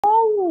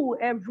Hello,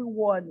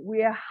 everyone.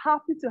 We are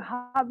happy to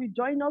have you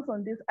join us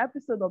on this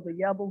episode of the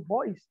Yaba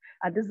Voice.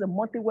 And this is a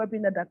monthly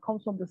webinar that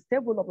comes from the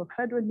stable of the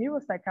Federal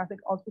Neuropsychiatric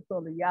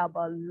Hospital in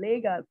Yaba,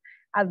 Lagos.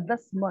 And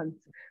this month,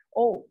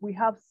 we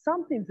have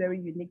something very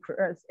unique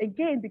for us.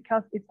 Again,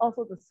 because it's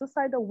also the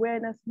Suicide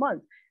Awareness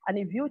Month. And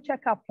if you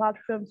check our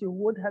platforms, you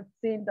would have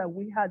seen that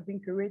we had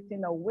been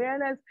creating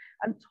awareness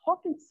and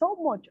talking so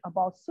much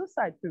about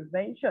suicide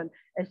prevention,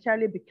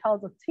 especially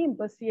because the team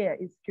this year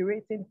is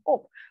creating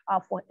hope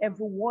for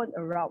everyone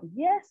around.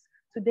 Yes,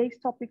 today's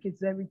topic is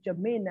very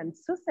germane and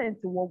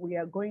succinct to what we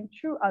are going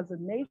through as a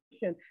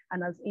nation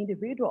and as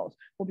individuals.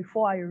 But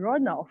before I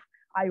run off,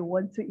 I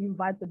want to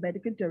invite the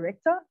medical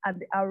director and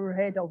the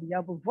arrowhead of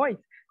Yaba Voice,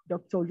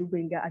 Dr.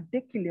 Olubenga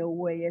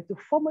Adekile, to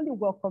formally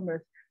welcome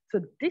us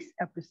to this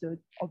episode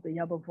of the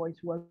Yaba Voice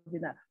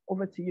webinar.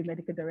 Over to you,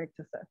 medical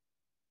director, sir.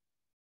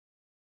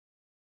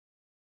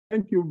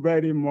 Thank you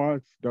very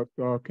much,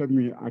 Dr.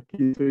 Kemi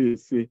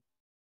Akintoyese.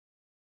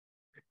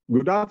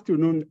 Good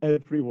afternoon,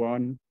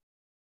 everyone.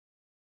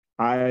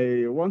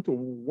 I want to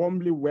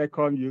warmly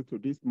welcome you to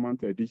this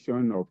month's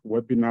edition of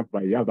webinar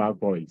by Yaba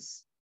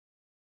Voice.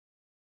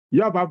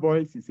 Yaba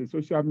Voice is a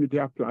social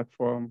media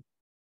platform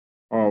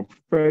of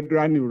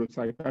Federal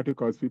Neuropsychiatric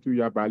Hospital,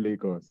 Yaba,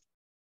 Lagos,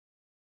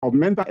 of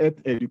mental health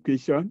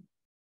education,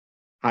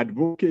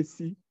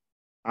 advocacy,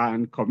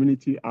 and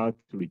community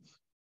outreach.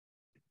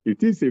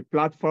 It is a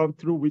platform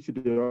through which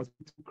the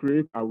hospital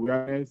create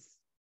awareness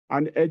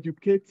and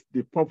educate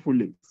the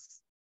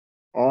populace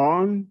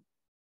on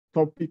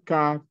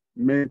topical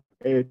mental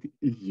health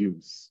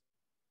issues.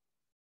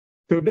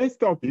 Today's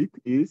topic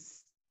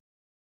is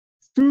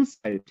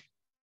suicide,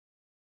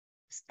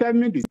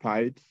 stemming the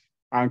tide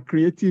and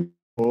creating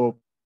hope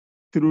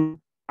through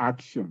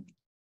action.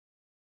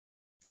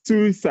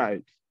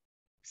 Suicide,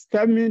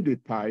 stemming the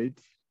tide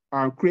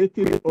and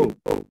creating hope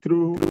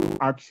through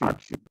action.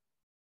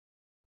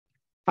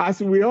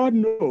 As we all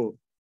know,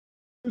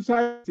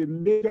 suicide is a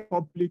major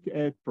public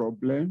health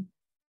problem,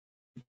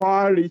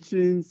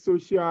 far-reaching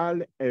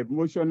social,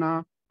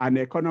 emotional, and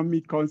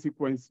economic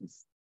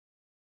consequences.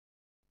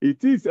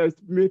 It is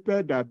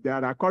estimated that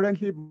there are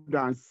currently more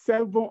than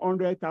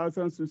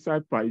 700,000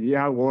 suicides per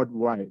year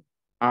worldwide,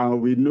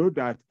 and we know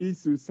that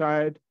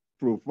suicide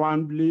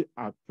profoundly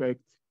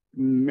affects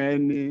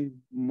many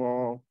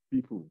more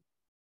people.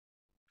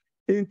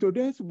 In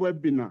today's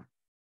webinar,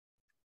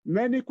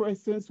 many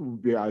questions will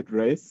be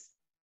addressed.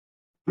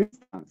 For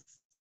instance,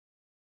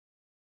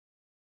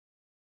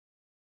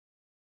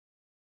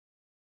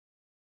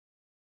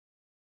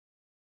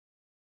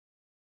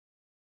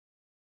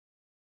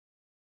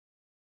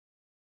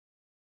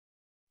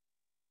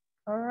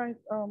 all right,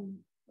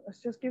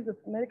 let's just give the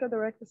medical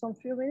director some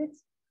few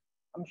minutes.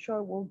 I'm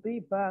sure we'll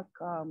be back,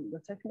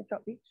 the technical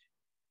itch.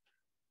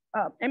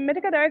 And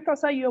medical director,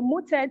 sir, you're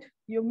muted.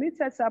 You're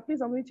muted, sir.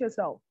 Please unmute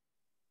yourself.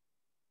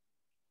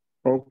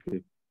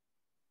 Okay.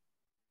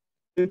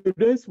 In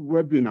today's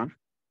webinar,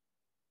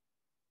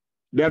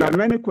 there are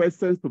many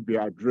questions to be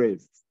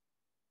addressed.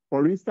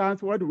 For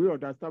instance, what do we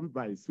understand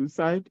by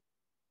suicide?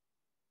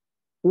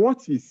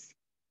 What is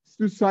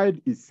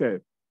suicide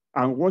itself?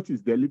 And what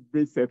is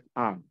deliberate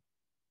self-harm?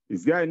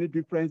 Is there any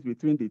difference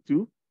between the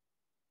two?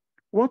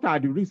 What are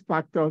the risk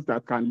factors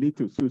that can lead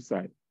to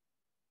suicide?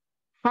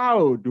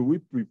 How do we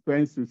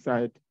prevent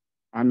suicide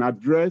and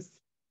address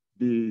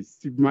the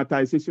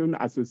stigmatization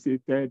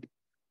associated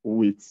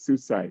with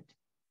suicide?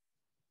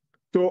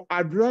 To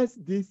address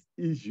these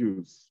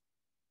issues,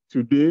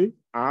 today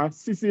are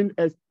seasoned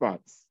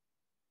experts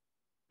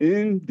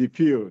in the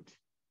field.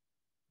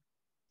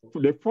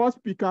 The first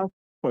speaker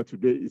for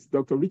today is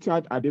Dr.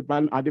 Richard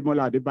Ademola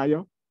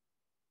Adebayo.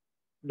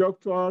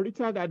 Dr.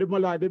 Richard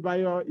Ademola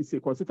Adebayo is a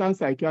consultant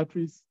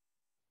psychiatrist,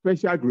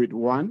 special grade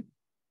 1,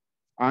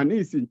 and he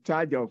is in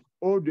charge of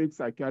old age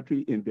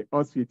psychiatry in the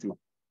hospital.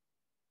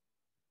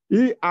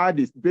 He had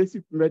his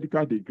basic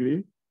medical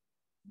degree,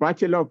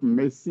 Bachelor of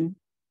Medicine,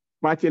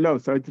 Bachelor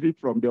of Surgery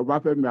from the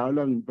Obafemi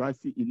Awolowo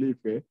University,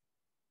 Ile-Ife,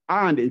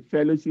 and a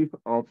fellowship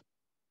of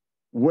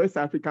West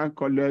African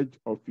College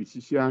of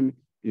Physicians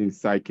in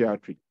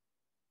Psychiatry.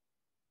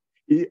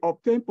 He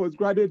obtained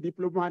postgraduate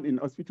diploma in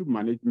hospital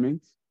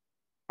management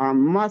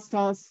and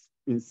master's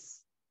in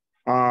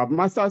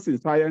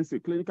science in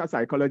clinical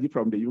psychology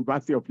from the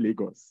University of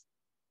Lagos.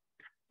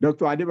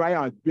 Dr.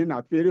 Adebayo has been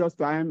at various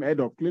times head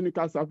of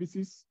clinical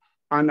services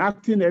and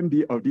acting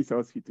MD of this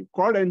hospital.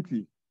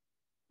 Currently,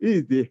 he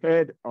is the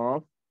head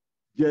of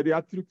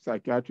geriatric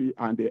psychiatry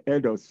and the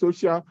head of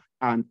social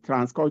and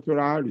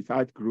transcultural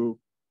research group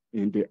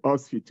in the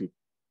hospital.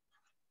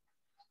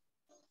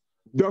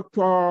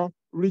 Dr.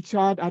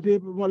 Richard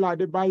Ademola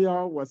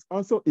Adebayo was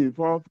also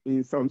involved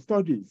in some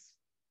studies,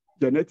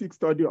 genetic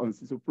study on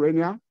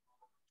schizophrenia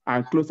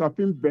and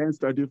clozapine brain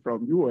study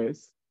from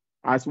US,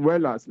 as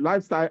well as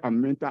lifestyle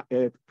and mental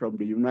health from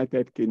the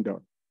United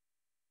Kingdom.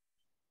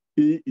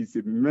 He is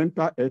a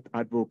mental health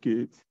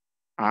advocate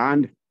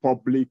and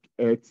public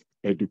health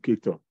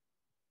educator.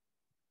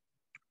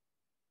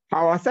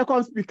 Our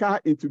second speaker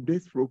in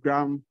today's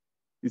program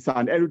is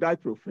an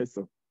erudite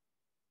professor.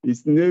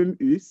 His name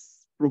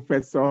is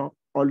Professor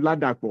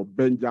Oladapo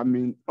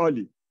Benjamin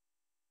Oli.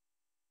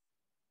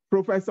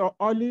 Professor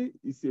Oli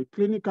is a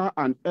clinical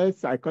and health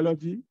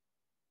psychology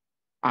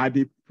at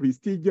the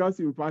prestigious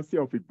University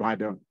of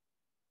Ibadan.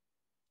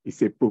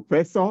 He's a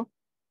professor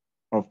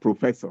of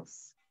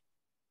professors.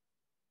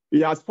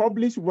 He has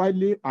published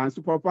widely and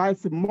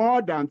supervised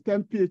more than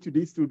 10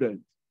 PhD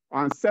students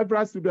and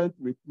several students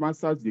with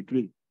master's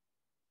degree.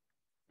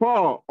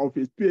 4 of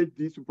his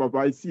PhD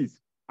supervisees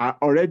are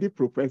already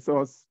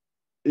professors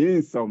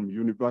in some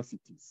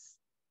universities.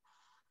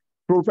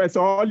 Professor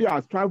Oli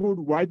has traveled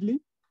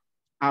widely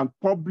and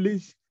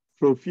published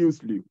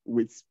profusely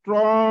with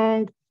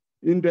strong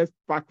index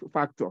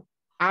factor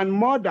and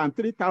more than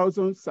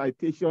 3,000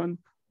 citations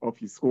of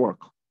his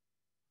work.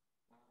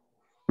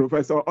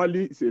 Professor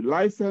Oli is a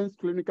licensed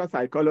clinical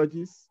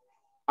psychologist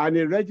and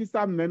a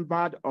registered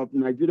member of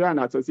Nigerian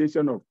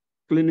Association of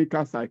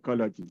Clinical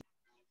Psychology.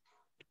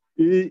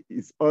 He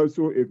is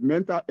also a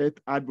mental health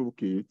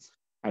advocate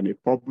and a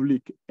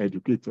public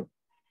educator.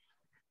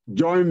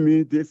 Join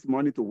me this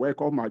morning to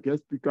welcome our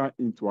guest speaker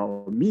into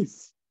our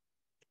midst.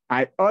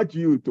 I urge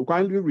you to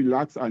kindly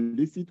relax and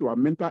listen to our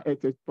mental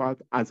health expert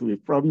as we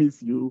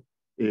promise you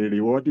a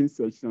rewarding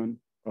session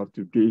of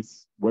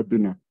today's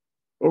webinar.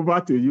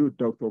 Over to you,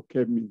 Dr.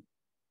 Kemi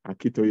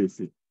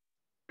Akitoyese.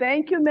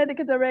 Thank you,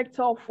 Medical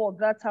Director, for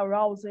that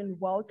arousing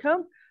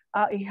welcome.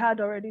 He had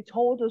already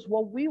told us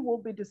what we will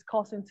be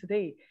discussing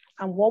today.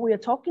 And what we are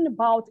talking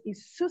about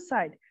is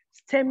suicide,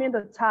 stemming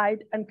the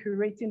tide and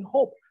creating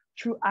hope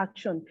through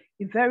action.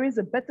 If there is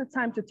a better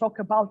time to talk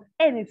about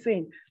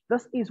anything,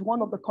 this is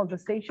one of the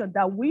conversations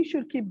that we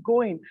should keep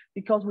going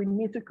because we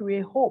need to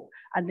create hope.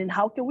 And then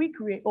how can we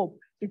create hope?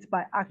 It's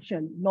by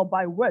action, not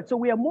by words. So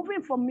we are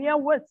moving from mere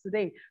words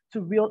today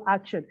to real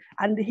action.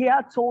 And he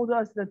had told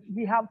us that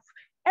we have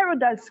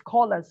erudite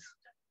scholars,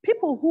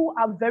 people who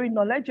are very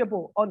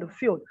knowledgeable on the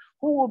field,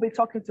 who will be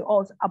talking to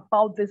us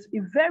about this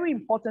very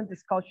important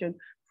discussion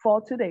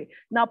for today.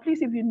 Now,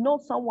 please, if you know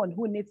someone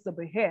who needs to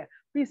be here,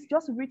 please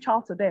just reach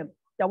out to them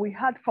that we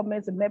had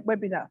comments in the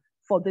webinar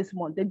for this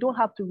month. They don't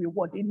have to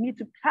reward. They need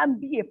to can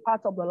be a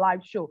part of the live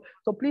show.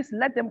 So please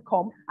let them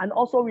come. And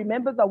also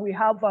remember that we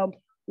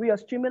are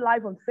streaming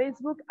live on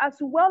Facebook, as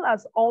well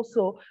as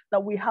also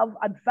that we have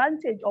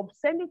advantage of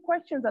sending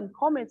questions and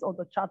comments on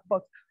the chat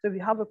box. So if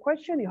you have a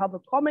question, you have a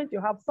comment,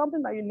 you have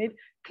something that you need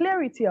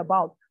clarity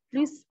about,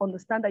 please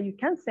understand that you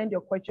can send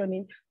your question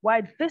in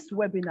while this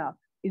webinar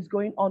is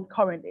going on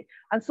currently.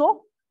 And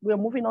so we're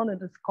moving on in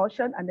the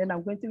discussion, and then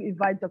I'm going to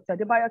invite Dr.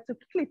 Adebayo to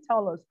quickly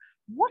tell us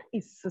what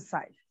is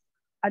suicide?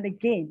 And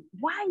again,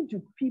 why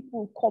do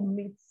people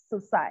commit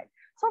suicide?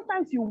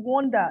 Sometimes you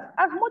wonder,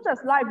 as much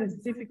as life is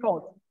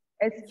difficult,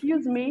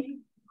 excuse me,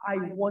 I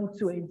want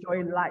to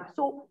enjoy life.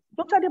 So,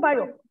 Dr.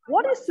 Adebayo,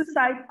 what is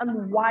suicide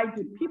and why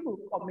do people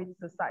commit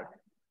suicide?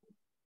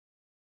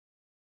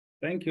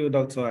 Thank you,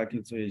 Dr.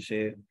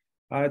 Akitoyese.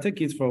 I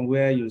take it from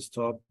where you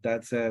stopped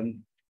that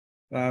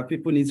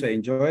people need to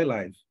enjoy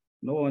life.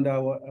 No wonder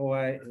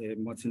why a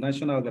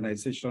multinational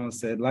organization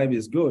said life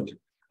is good,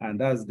 and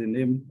that's the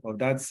name of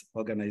that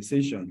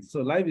organization.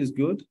 So life is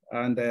good,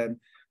 and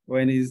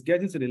when it's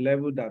getting to the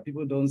level that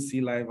people don't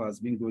see life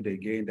as being good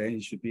again, then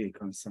it should be a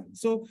concern.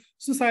 So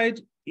suicide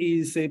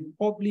is a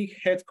public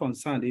health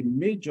concern, a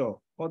major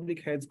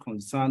public health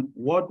concern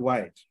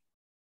worldwide.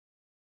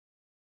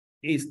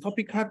 It's a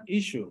topical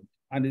issue,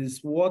 and it's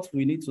what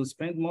we need to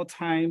spend more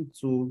time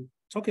to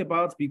talk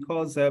about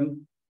because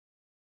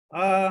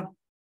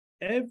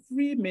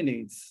every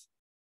minute,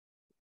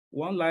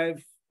 one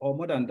life or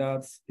more than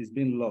that is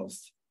being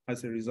lost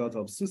as a result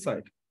of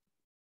suicide.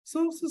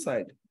 So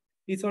suicide,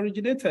 it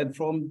originated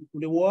from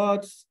the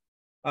word,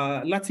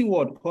 Latin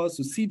word called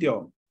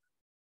suicidium.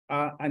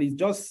 And it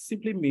just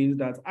simply means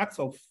that act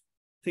of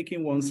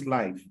taking one's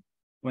life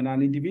when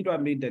an individual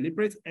made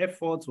deliberate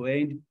effort to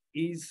end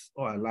his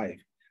or her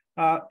life.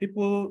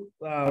 People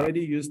are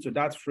already used to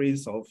that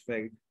phrase of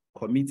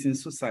committing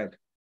suicide.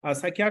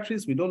 As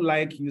psychiatrists, we don't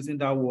like using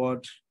that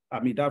word,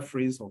 that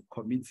phrase of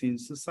committing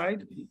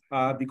suicide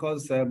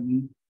because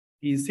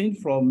is seen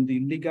from the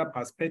legal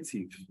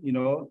perspective. You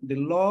know, the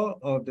law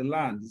of the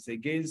land is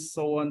against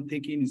someone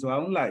taking his or her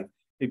own life.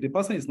 If the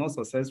person is not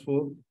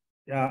successful,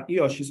 he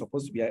or she is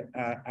supposed to be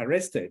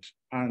arrested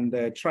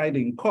and tried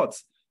in court.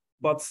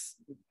 But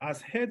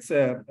as health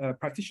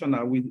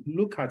practitioner, we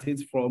look at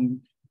it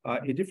from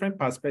a different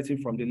perspective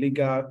from the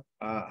legal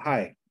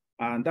eye.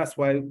 And that's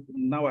why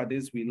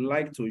nowadays we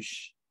like to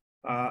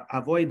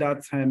avoid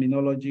that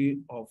terminology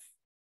of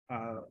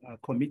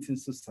committing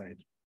suicide,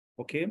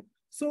 okay?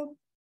 So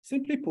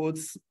simply put,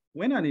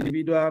 when an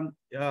individual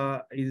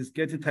is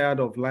getting tired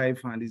of life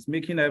and is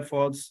making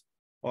efforts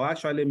or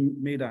actually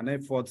made an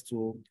effort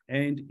to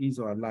end his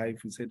or her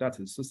life, we say that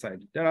is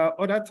suicide. There are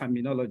other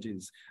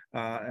terminologies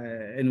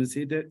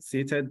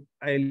enunciated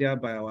earlier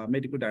by our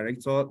medical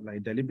director,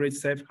 like deliberate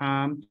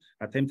self-harm,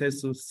 attempted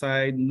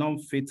suicide,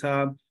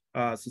 non-fatal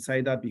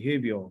suicidal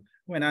behavior.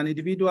 When an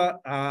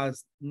individual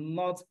has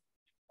not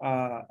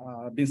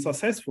been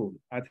successful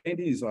at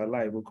ending his or her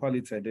life, we call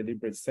it a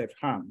deliberate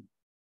self-harm.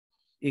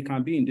 It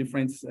can be in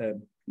different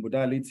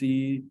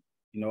modality,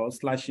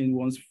 slashing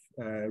one's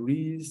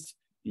wrist,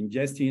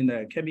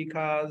 ingesting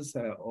chemicals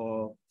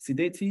or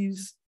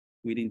sedatives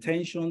with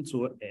intention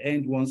to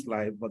end one's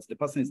life, but the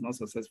person is not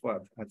successful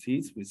at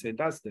it. We say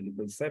that's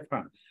deliberate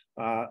self-harm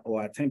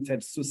or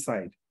attempted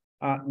suicide.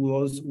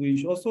 We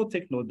should also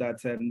take note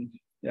that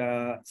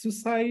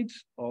suicide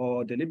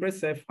or deliberate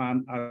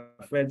self-harm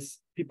affects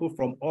people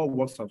from all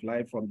walks of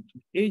life, from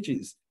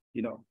ages.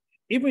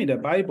 Even in the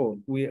Bible,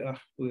 we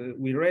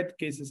read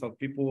cases of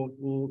people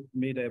who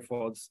made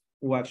efforts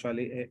who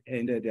actually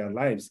ended their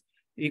lives.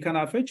 It can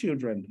affect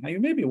children. And you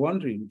may be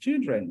wondering,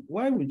 children,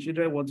 why would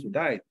children want to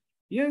die?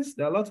 Yes,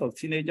 there are a lot of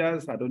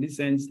teenagers,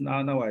 adolescents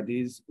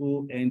nowadays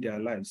who end their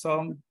lives.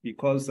 Some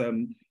because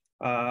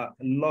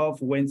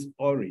love went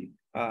awry,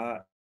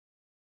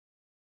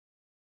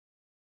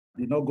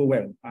 did not go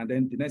well, and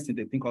then the next thing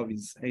they think of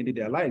is ending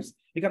their lives.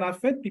 It can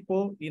affect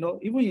people,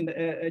 even in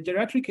a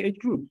geriatric age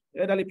group,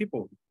 elderly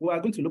people. We are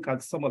going to look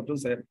at some of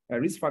those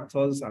risk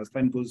factors as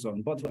time goes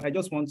on. But I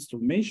just want to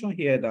mention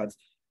here that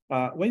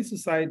when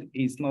suicide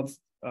is not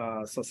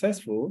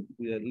successful,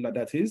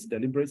 that is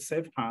deliberate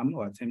self-harm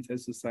or attempted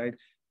suicide,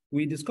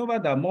 we discover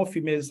that more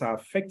females are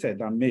affected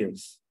than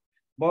males.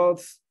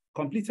 But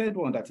completed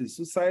one, that is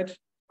suicide,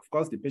 of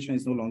course, the patient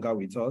is no longer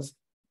with us.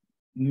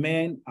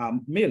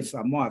 Males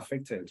are more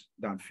affected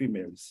than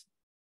females.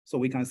 So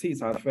we can see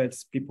it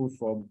affects people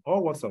from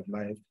all walks of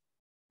life,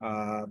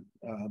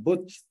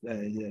 both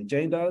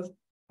genders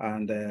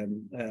and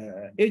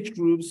age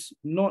groups.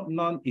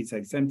 None is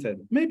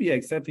exempted. Maybe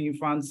except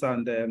infants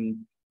and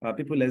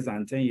people less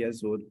than 10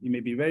 years old. It may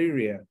be very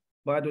rare.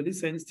 But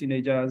adolescents,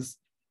 teenagers,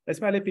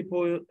 especially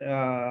people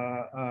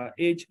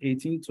age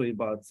 18 to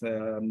about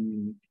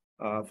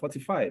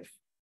 45,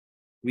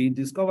 we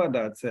discovered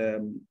that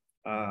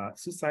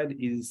suicide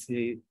is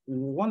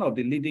one of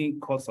the leading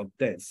cause of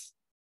deaths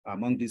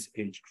among this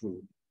age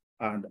group.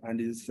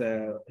 And is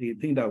a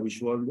thing that we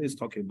should always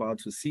talk about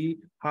to see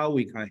how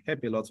we can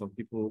help a lot of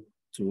people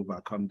to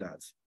overcome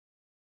that.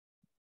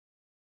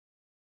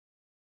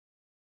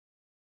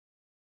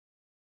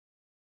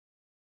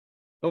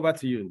 Over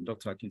to you,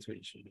 Dr.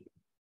 Akintoye.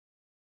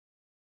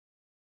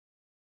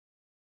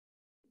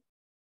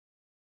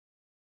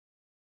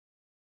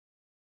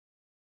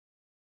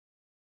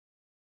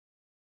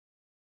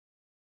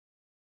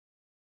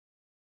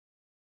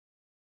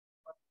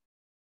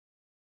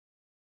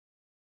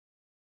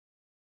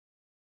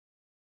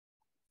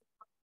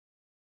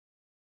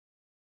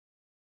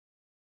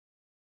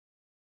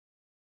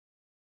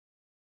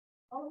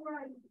 All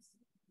right.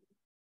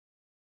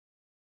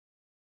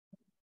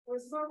 We're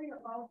sorry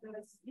about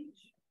the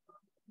speech.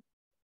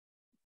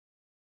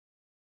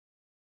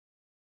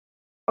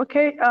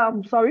 Okay,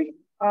 sorry.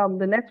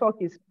 The network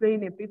is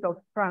playing a bit of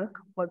prank,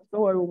 but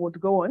don't worry, we would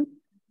go on.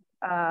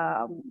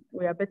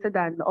 We are better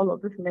than all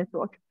of this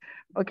network.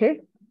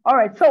 Okay. All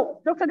right.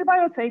 So, Dr.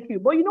 Debayo, thank you.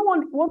 But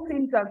one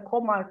thing that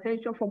caught my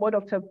attention from what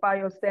Dr.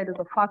 Debayo said is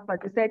the fact that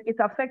he said it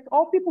affects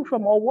all people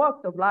from all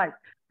walks of life.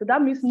 So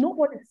that means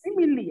nobody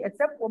seemingly,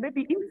 except for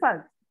maybe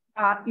infants,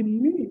 are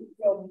immune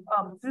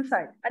from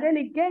suicide. And then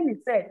again, he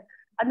said,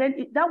 and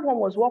then that one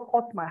was what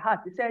caught my heart.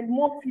 He said,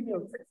 more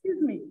females.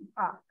 Excuse me.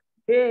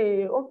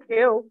 Hey,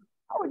 okay.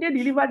 How would they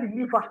deliver the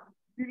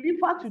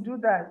liver to do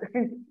that?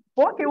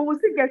 But okay, we will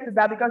still get to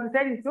that because he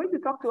said he's going to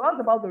talk to us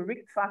about the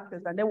risk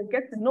factors and then we'll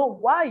get to know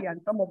why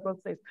and some of those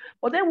things.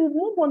 But then we'll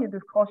move on in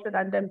discussion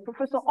and then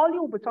Professor Oli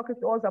will be talking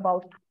to us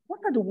about what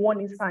are the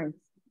warning signs.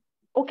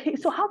 Okay,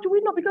 so how do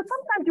we know? Because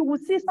sometimes you will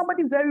see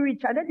somebody very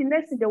rich and then the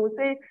next thing they will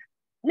say,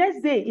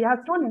 next day he has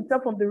thrown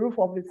himself from the roof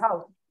of his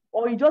house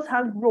or he just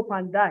hung rope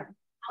and died.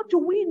 How do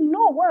we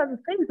know? What are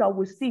the things that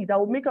we see that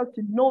will make us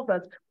to know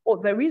that, oh,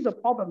 there is a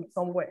problem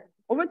somewhere?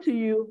 Over to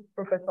you,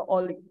 Professor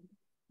Oli.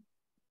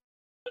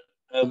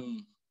 Identifying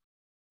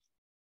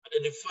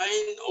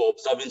or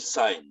observing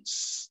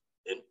signs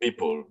in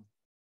people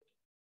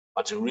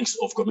at the risk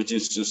of committing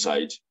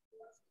suicide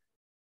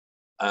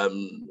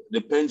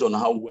depends on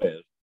how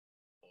well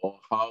or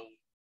how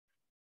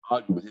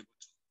you were able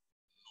to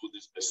know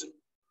this person.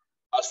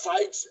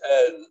 Aside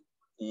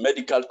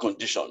medical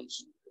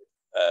conditions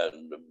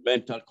and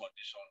mental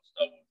conditions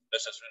that would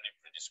necessarily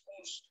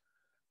predispose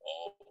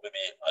or maybe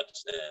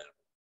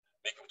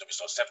make people to be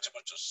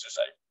susceptible to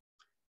suicide,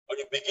 when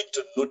you begin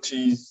to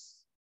notice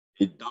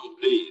a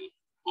downplaying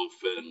of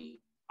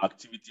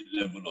activity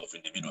level of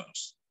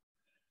individuals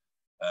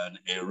and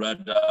a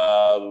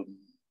rather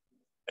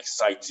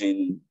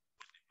exciting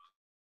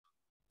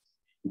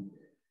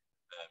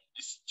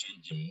this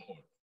change in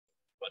mode,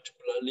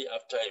 particularly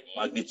after a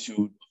magnitude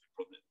of a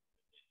problem,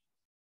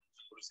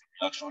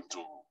 reaction to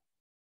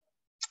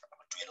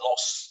a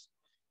loss,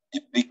 a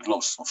big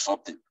loss of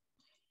something.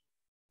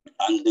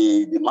 And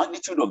the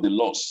magnitude of the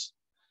loss,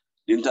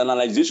 the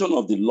internalization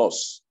of the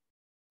loss,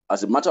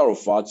 as a matter of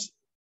fact,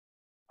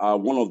 are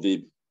one of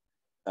the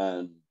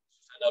suicidal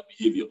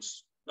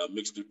behaviors that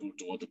makes people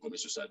to want to commit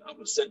suicide.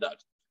 Having said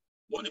that,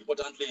 more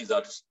importantly is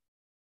that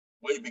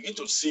when you begin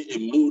to see a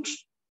mood,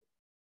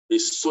 a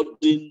sudden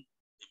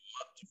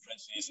marked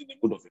differences in the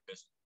mood of a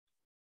person,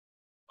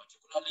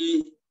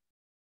 particularly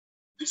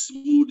this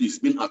mood is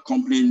being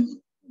accompanied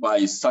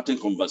by certain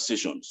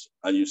conversations.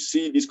 And you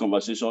see these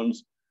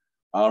conversations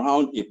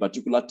around a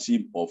particular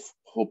theme of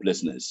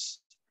hopelessness,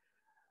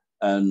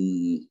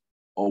 and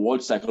or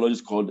what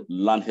psychologists call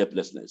learned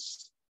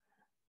helplessness.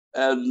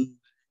 And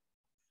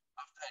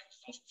after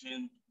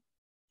exhausting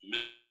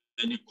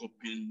many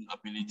coping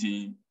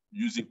ability,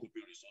 using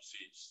coping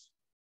resources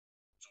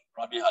to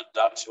probably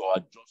adapt or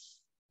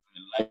adjust to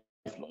a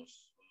life loss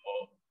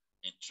or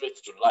a threat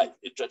to life,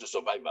 a threat to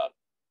survival.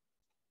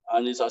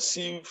 And it's as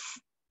if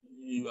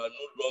you are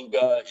no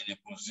longer in a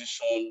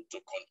position to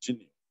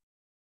continue.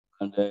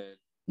 And then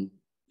you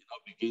now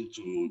begin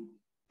to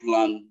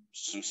plan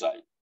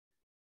suicide.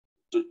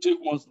 To take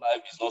one's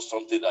life is not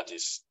something that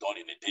is done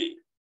in a day.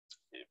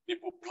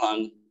 People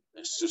plan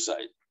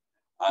suicide.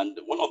 And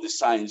one of the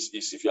signs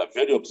is, if you are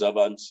very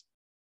observant,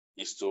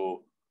 is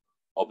to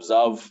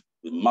observe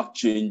the marked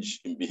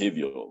change in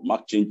behavior,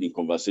 marked change in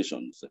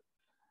conversations,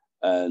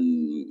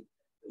 and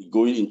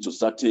going into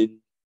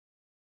certain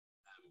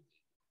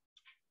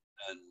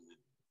and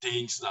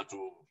things that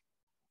will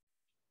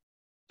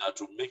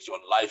make your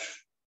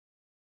life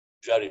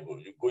variable.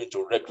 You go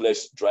into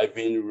reckless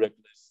driving,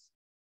 reckless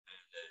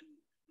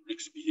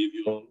risk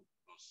behavior,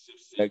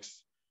 safe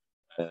sex,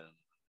 and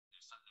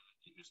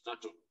you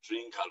start to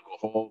drink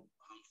alcohol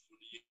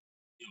harmfully,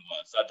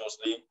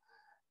 seriously,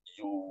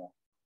 you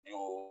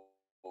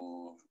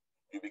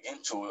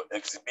begin to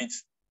exhibit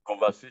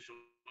conversations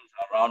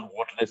around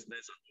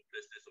worthlessness and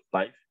hopelessness of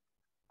life,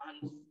 and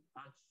so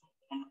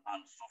on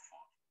and so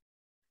forth.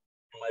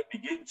 You might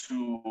begin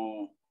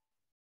to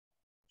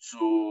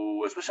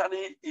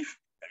especially if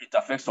it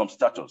affects some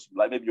status,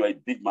 like maybe you're a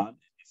big man,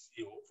 a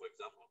CEO, for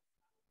example,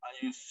 and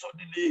you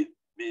suddenly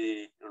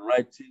be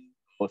writing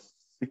or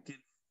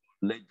seeking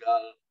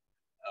legal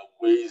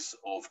ways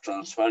of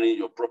transferring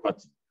your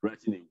property,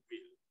 writing a will.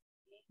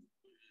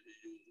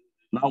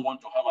 You now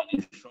want to have an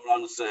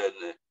insurance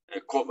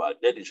cover,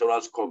 debt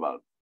insurance cover,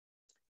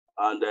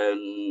 and then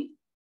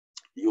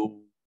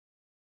you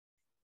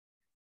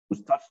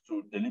start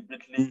to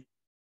deliberately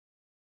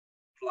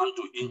plan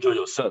to injure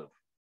yourself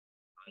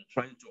and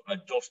trying to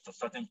adjust to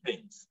certain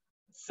things,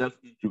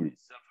 self-injury,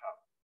 self-harm.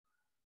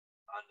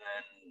 And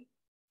then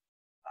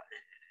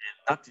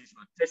that is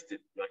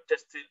you are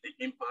testing the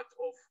impact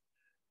of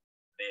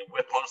the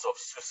weapons of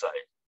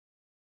suicide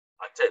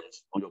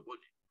attempts on your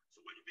body.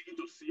 So when you begin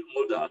to see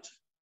all that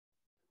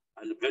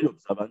and very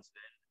observant,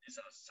 then these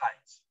are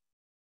signs.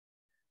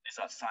 These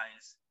are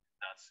signs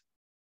that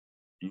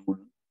you will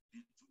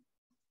need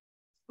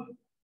to.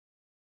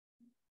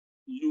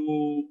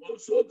 You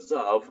also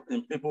observe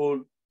in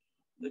people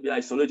maybe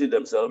isolating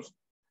themselves,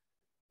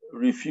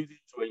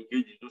 refusing to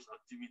engage in those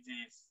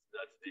activities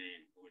that they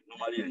would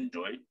normally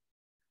enjoy.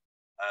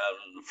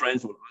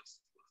 Friends will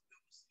ask,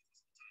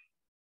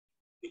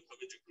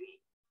 coming to grow,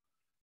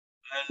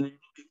 and you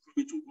don't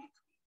coming to work.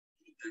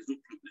 There's no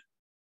problem.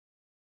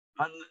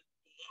 And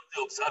when they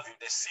observe you,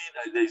 they see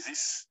that there's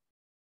this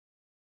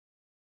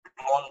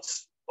blunt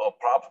or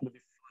perhaps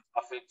maybe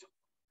affect.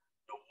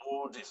 Your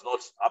mood is not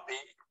happy,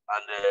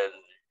 and then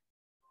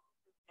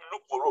you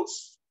look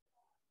morose.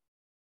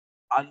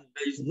 And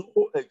there is no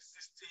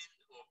existing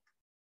or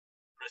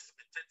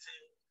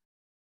precipitating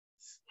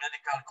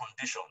medical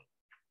condition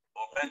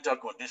or mental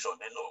condition,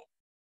 they know.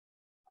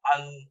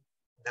 And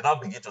they now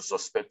begin to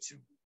suspect you.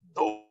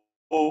 Though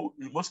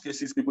in most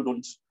cases, people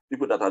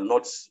that are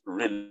not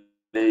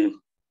really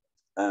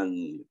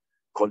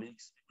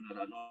colleagues, people that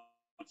are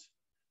not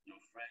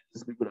your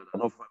friends, people that are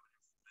not family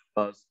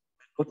members,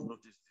 may not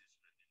notice this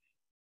readily.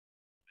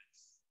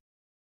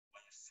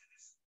 When you see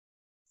this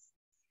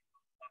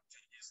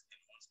changes in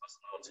one's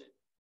personality,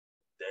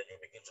 then you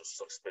begin to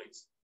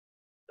suspect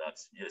that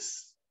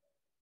yes,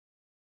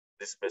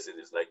 this person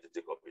is like to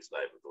take up his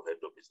life, to head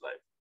up his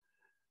life.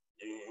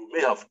 You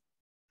may have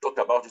talked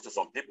about it to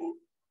some people.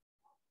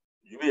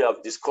 You may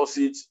have discussed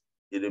it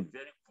in a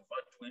very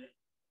covert way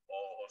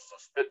or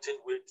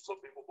suspecting way to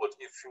some people. But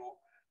if you're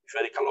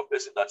the kind of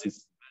person that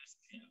is very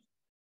skilled,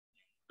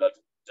 that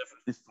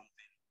definitely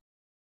something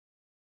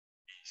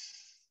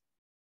is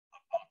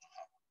about to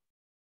happen.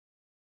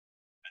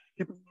 And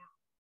people,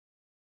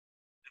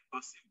 the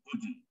passive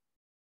body,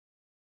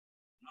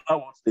 now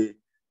what they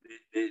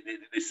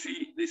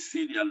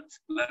see their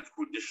life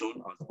condition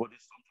as body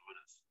some to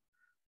others.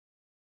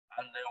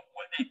 And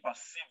when they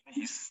perceive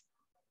this,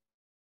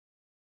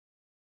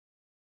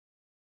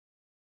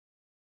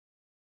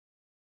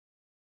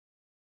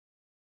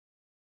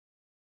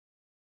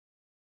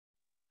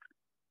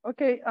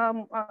 okay,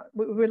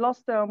 we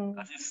lost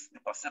that is the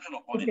perception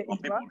of body on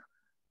people. Back.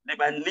 They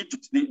might need to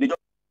they just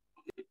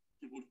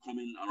people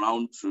coming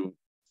around to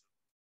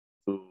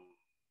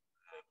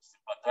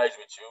sympathize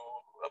with you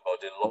about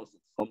the loss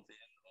of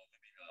something, or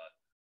maybe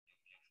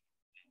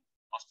you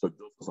lost your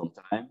job for some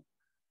time,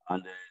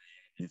 and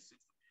you seem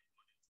to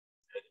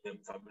be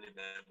a family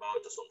member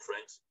to some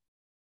friends,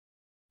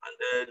 and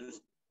then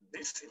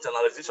this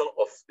internalization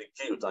of the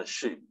guilt and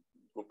shame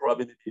will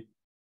probably want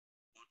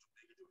to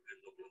make it to the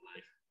end of your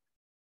life,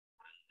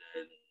 and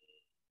then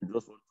you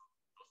just want to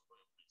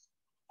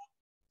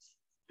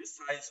These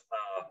signs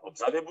are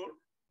observable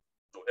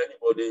to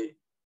anybody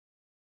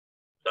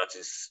that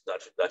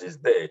is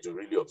there to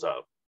really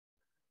observe.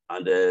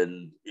 And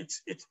then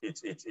it's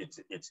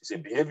a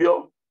behavior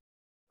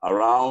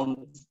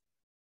around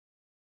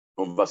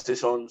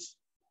conversations,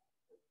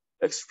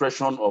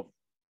 expression of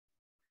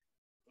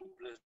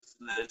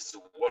hopelessness,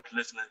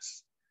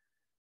 worthlessness,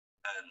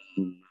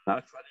 and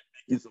actually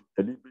making some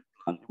deliberate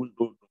plan, even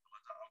though no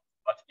matter how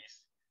bad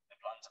is the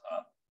plans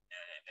are.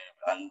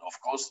 And of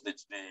course, they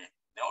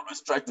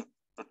always try to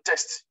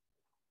test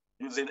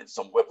using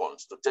some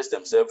weapons to test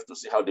themselves to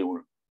see how they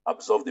will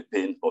absorb the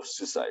pain of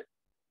suicide.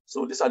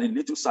 So these are the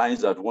little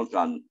signs that one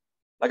can,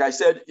 like I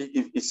said,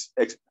 it's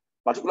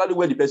particularly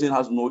when the person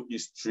has no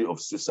history of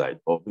suicide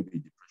or maybe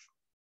depression.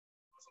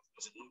 Because of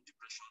course, no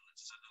depression and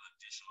suicidal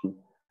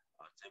ideation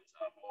attempts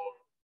are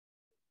all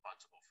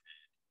part of the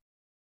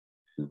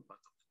disease of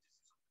depression.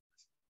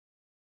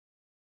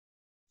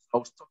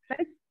 I'll stop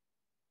here.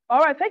 All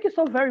right, thank you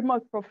so very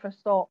much,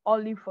 Professor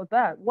Ollie, for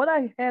that. What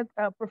I heard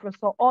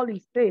Professor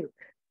Ollie say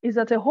is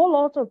that a whole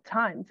lot of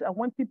times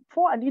when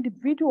people, an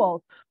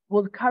individual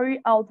will carry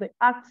out the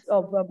acts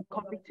of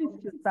committing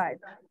suicide,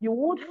 you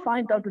would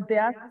find out that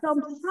there are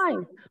some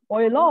signs,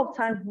 or a lot of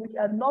times we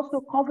are not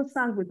so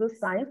conversant with those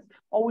signs,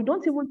 or we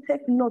don't even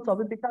take note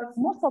of it because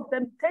most of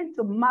them tend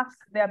to mask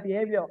their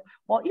behavior.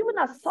 Or even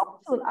as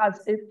subtle as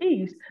it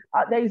is,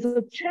 there is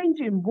a change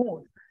in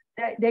mood.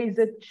 There is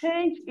a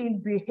change in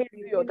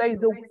behavior. There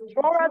is a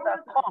withdrawal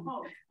that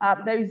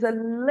comes. There is a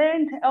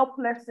learned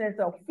helplessness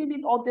of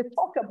feeling, or they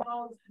talk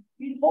about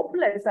being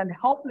hopeless and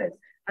helpless.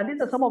 And these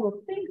are some of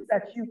the things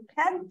that you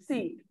can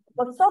see.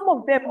 But some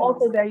of them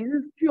also, there is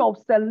a few of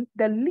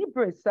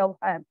deliberate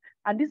self-harm.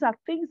 And these are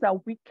things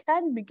that we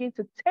can begin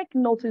to take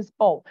notice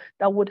of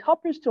that would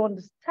help us to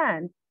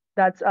understand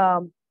that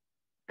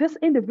this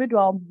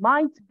individual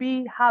might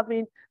be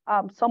having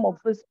some of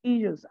these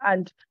issues.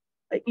 And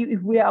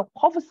if we are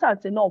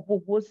conversant enough,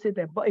 we'll see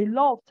them. But a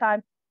lot of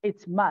time,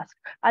 it's masked.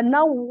 And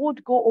now we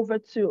would go over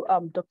to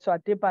Dr.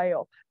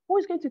 Adebayo, who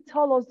is going to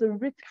tell us the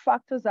risk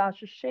factors that are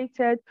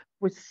associated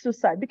with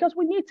suicide. Because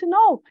we need to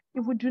know.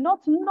 If we do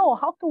not know,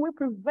 how can we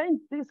prevent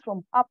this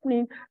from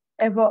happening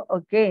ever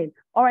again?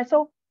 All right,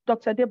 so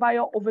Dr.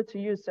 Adebayo, over to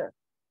you, sir.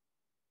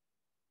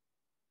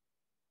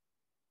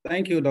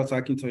 Thank you, Dr.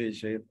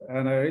 Akintoye.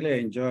 And I really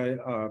enjoy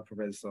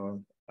Professor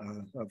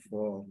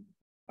for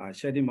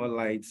shedding more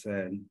light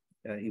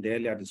in the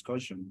earlier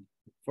discussion.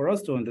 For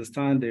us to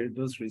understand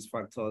those risk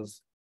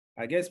factors,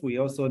 I guess we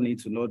also need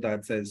to know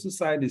that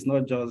suicide is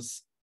not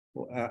just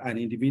an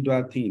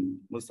individual thing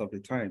most of the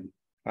time,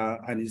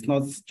 and it's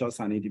not just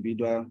an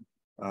individual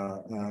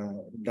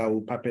that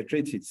will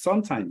perpetrate it.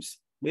 Sometimes,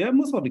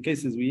 most of the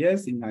cases, we hear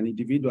in an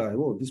individual,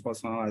 oh, this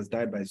person has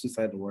died by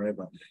suicide or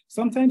whatever.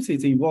 Sometimes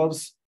it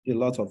involves a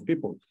lot of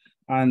people.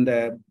 And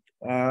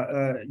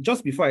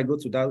just before I go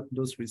to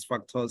those risk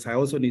factors, I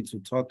also need to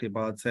talk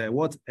about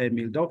what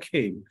Emil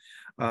Durkheim,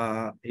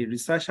 a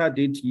researcher,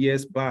 did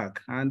years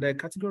back, and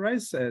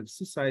categorized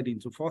suicide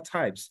into 4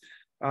 types.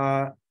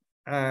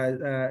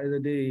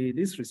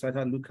 This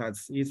researcher looked at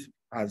it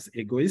as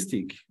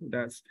egoistic.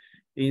 That's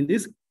in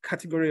this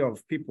category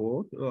of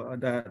people,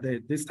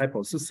 this type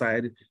of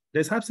suicide,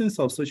 there's absence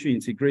of social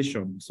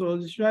integration. So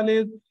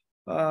usually,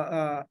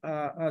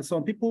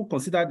 some people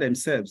consider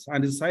themselves,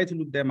 and the society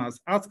look them as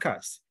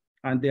outcasts.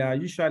 And they are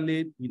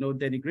usually,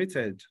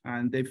 denigrated,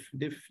 and they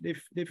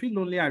feel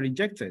lonely and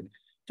rejected.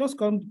 Just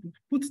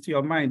put to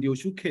your mind the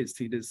Oshu case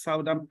in the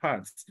southern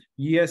parts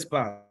years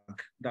back,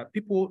 that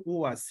people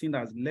who are seen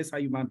as lesser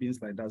human beings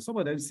like that, some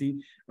of them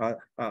see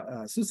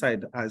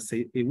suicide as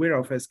a way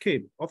of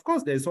escape. Of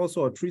course, there's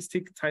also a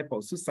altruistic type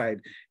of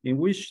suicide in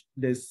which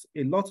there's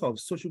a lot of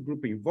social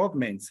group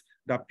involvement,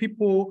 that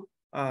people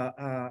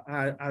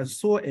are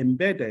so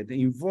embedded,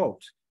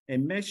 involved,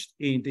 enmeshed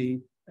in the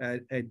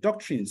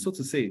doctrine, so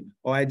to say,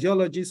 or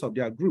ideologies of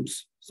their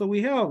groups. So we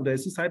hear of the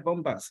suicide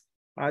bombers.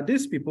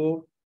 These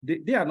people,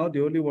 they are not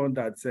the only one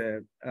that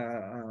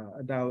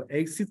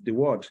exit the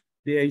world.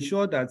 They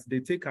ensure that they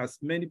take as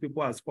many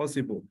people as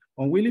possible,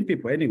 unwilling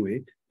people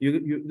anyway,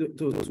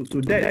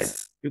 to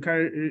death. You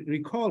can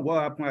recall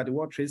what happened at the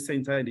World Trade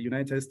Center in the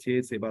United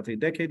States about a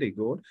decade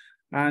ago.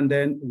 And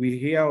then we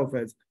hear of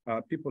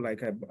people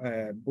like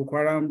Boko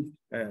Haram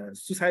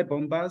suicide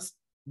bombers.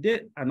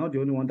 They are not the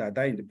only one that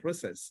die in the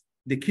process.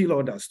 They kill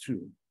others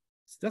too.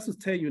 Just to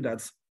tell you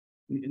that,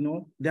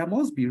 there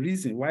must be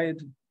reason why,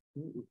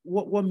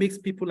 what makes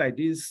people like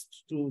this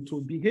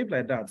to behave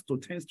like that, to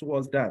tend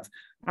towards that.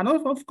 And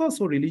of course,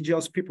 for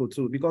religious people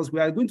too, because we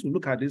are going to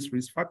look at these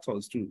risk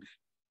factors too,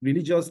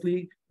 religious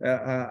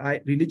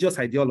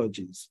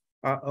ideologies.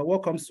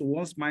 What comes to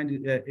one's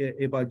mind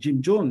about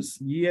Jim Jones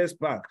years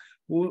back,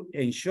 who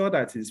ensured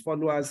that his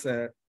followers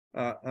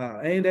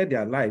ended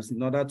their lives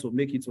in order to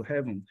make it to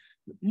heaven.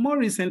 More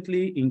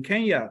recently, in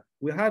Kenya,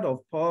 we heard of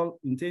Paul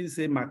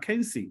Ntense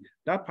Mackenzie,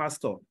 that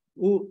pastor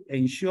who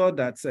ensured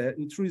that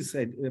through his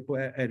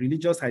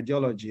religious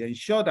ideology,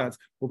 ensured that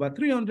over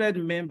 300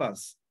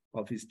 members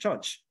of his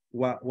church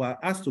were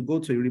asked to go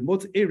to a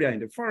remote area in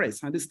the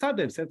forest, and they stabbed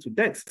themselves to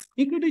death,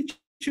 including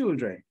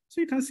children.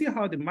 So you can see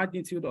how the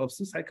magnitude of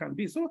suicide can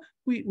be. So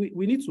we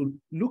need to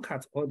look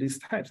at all these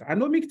types.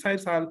 Anomic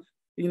types are,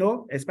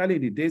 especially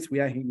the days we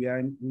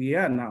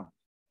are now,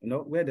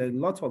 where there's a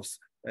lot of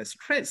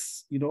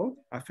stress,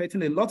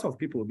 affecting a lot of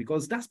people,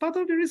 because that's part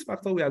of the risk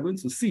factor we are going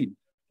to see.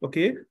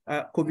 Okay,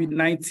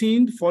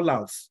 COVID-19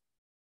 fallouts,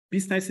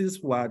 businesses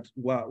were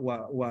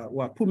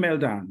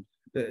pummeled down.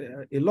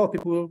 A lot of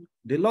people,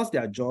 they lost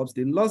their jobs,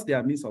 they lost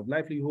their means of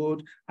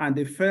livelihood, and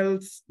they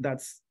felt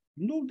that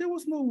there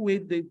was no way.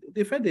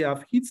 They felt they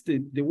have hit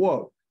the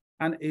wall,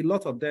 and a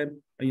lot of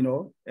them,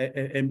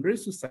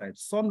 embraced suicide.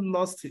 Some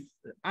lost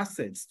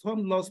assets,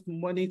 some lost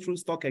money through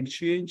stock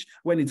exchange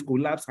when it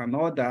collapsed and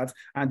all that,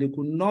 and they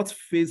could not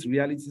face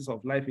realities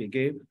of life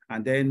again.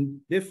 And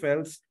then they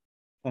felt,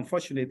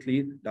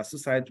 unfortunately, that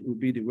suicide would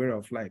be the way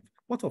of life.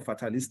 What of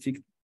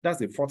fatalistic? That's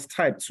the fourth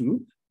type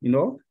too,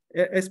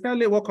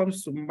 especially what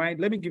comes to mind.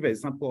 Let me give an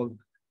example.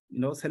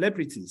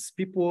 Celebrities,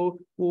 people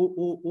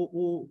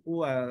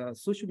who are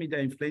social media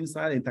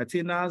influencers,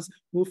 entertainers,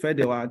 who felt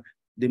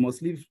they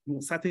must live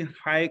certain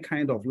high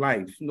kind of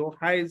life,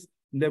 high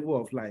level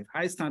of life,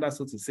 high standards,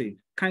 so to say,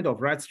 kind of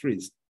rat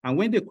race. And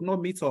when they could not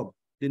meet up,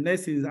 the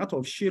next is out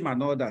of shame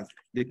and all that,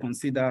 they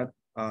consider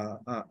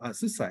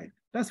suicide.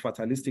 That's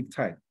fatalistic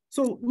type.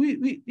 So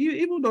we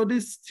even though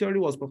this theory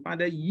was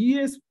propounded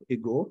years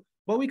ago,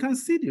 but we can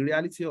see the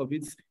reality of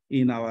it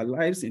in our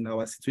lives, in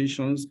our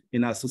situations,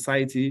 in our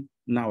society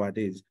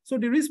nowadays. So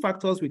the risk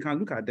factors, we can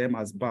look at them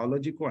as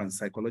biological and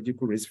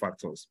psychological risk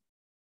factors.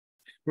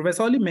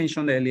 Professor Oli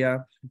mentioned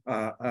earlier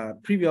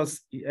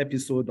previous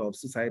episode of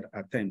suicide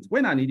attempt.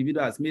 When an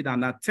individual has made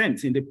an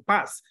attempt in the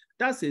past,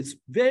 that's a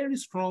very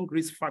strong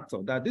risk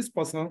factor that this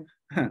person,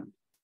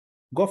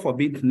 God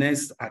forbid,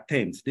 next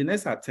attempt. The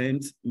next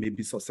attempt may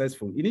be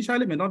successful.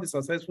 Initially may not be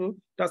successful.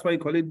 That's why you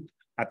call it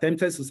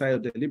attempted suicide or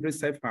deliberate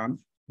self-harm.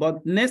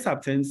 But next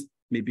attempts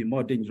may be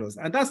more dangerous.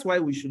 And that's why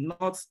we should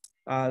not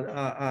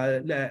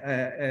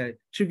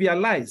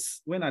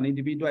trivialize when an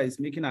individual is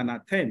making an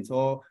attempt,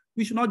 or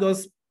we should not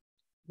just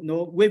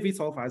wave it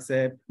off as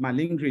a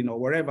malingering or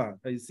whatever,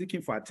 is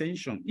seeking for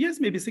attention. Yes,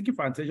 maybe seeking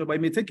for attention, but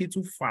it may take it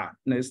too far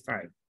next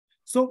time.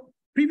 So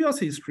previous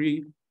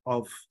history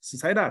of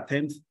suicidal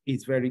attempts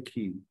is very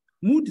key.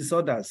 Mood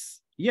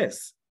disorders,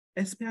 yes,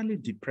 especially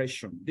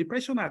depression.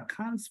 Depression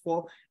accounts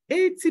for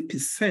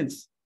 80%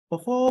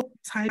 of all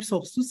types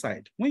of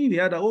suicide. When you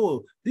hear that,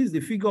 oh, this is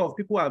the figure of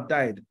people who have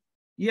died.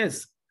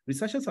 Yes,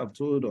 researchers have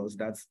told us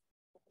that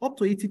up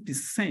to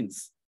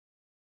 80%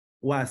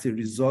 was a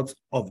result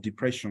of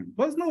depression.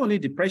 But it's not only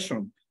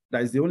depression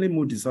that is the only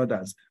mood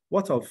disorders.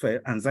 What of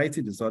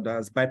anxiety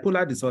disorders,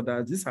 bipolar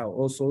disorders? These are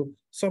also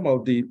some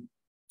of the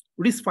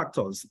risk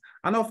factors.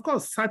 And of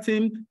course,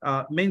 certain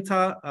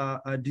mental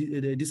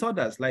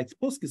disorders like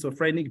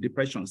post-schizophrenic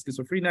depression.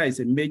 Schizophrenia is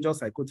a major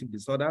psychotic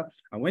disorder.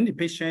 And when the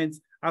patient,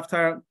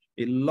 after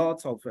a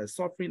lot of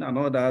suffering and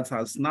all that,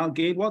 has now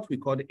gained what we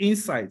call the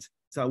insight,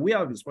 is aware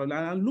of his problem,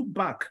 and look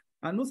back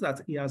and knows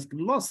that he has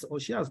lost or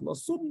she has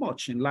lost so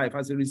much in life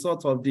as a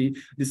result of the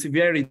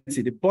severity,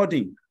 the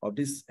burden of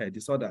this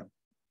disorder,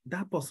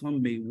 that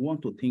person may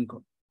want to think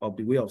of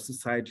the way of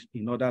suicide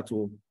in order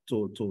to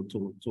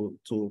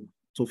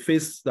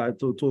face that,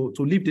 to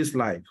live this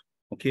life.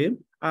 Okay.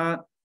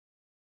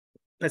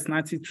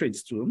 Personality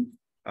traits too,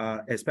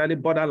 especially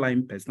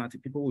borderline personality.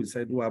 People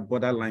who have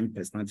borderline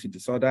personality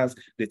disorders,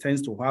 they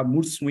tend to have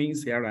mood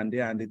swings here and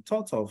there, and the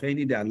thought of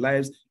ending their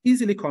lives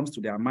easily comes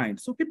to their mind.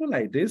 So people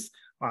like this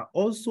are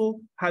also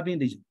having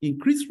the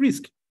increased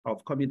risk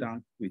of coming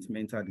down with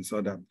mental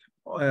disorder.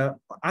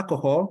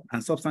 Alcohol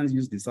and substance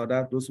use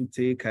disorder, those who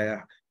take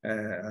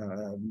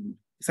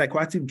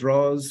psychoactive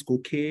drugs,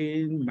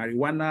 cocaine,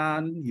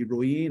 marijuana,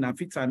 heroin,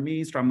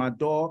 amphetamines,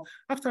 tramadol,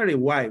 after a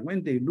while,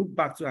 when they look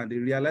back to and they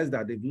realize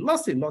that they've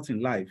lost a lot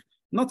in life,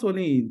 not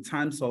only in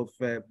terms of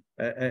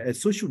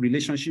social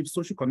relationships,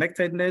 social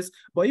connectedness,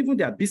 but even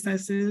their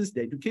businesses,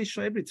 their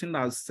education, everything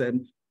has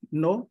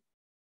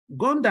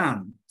gone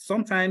down.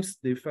 Sometimes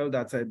they felt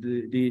that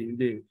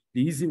the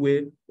easy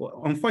way,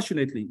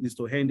 unfortunately, is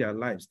to end their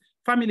lives.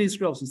 Family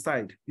history of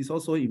suicide is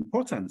also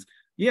important.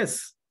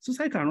 Yes,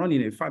 suicide can run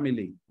in a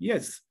family.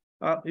 Yes,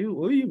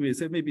 you may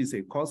say maybe it's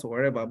a cause or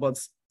whatever, but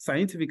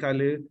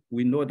scientifically,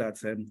 we know that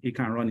it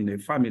can run in a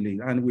family,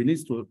 and we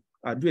need to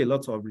do a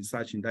lot of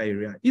research in that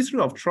area. History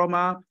of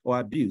trauma or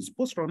abuse,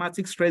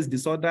 post-traumatic stress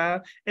disorder,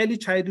 early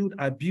childhood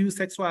abuse,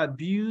 sexual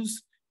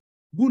abuse,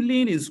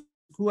 bullying in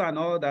school and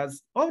all that.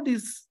 All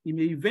this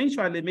may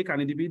eventually make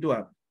an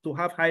individual to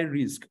have high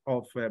risk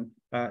of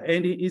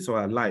ending his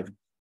or her life.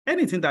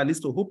 Anything that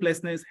leads to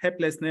hopelessness,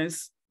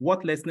 helplessness,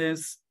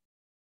 worthlessness,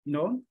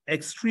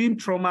 extreme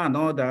trauma and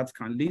all that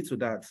can lead to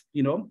that.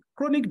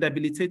 Chronic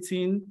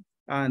debilitating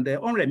and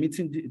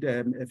unremitting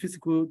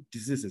physical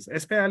diseases,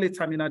 especially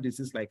terminal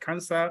disease like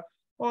cancer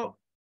or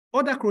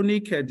other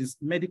chronic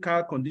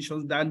medical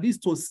conditions that leads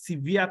to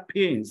severe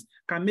pains,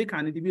 can make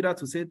an individual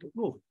to say,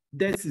 oh,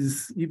 death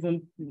is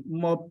even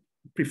more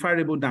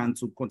preferable than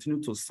to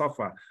continue to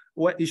suffer.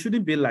 Well, it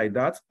shouldn't be like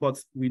that,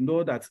 but we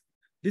know that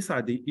these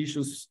are the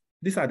issues,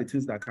 these are the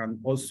things that can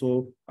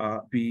also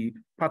be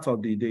part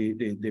of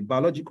the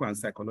biological and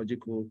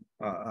psychological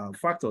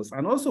factors,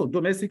 and also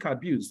domestic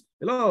abuse.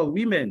 A lot of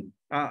women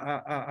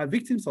are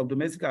victims of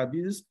domestic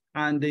abuse,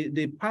 and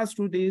they pass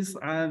through this,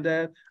 and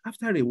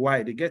after a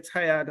while, they get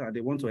tired and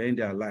they want to end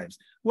their lives.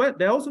 Well,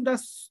 there are also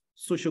that's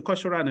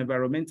social-cultural and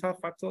environmental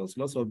factors,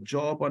 loss of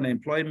job,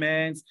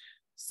 unemployment,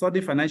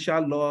 sudden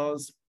financial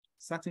loss,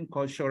 certain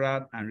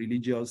cultural and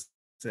religious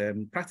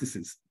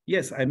practices.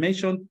 Yes, I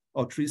mentioned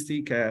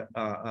altruistic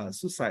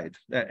suicide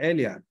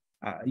earlier.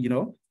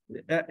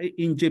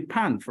 In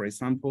Japan, for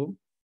example,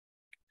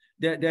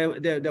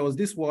 there was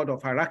this word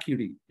of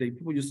harakiri. The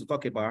people used to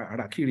talk about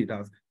harakiri,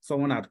 that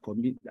someone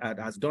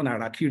has done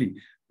harakiri.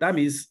 That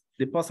means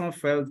the person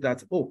felt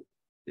that, oh,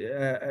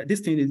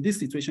 this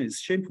situation is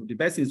shameful. The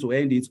best is to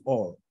end it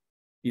all,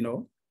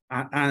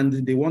 and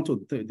they want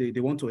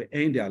to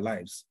end their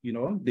lives.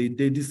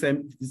 They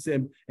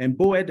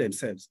disembowel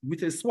themselves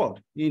with a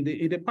sword in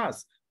the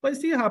past. But it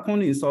still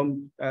happens in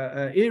some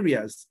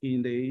areas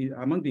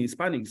among the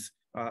Hispanics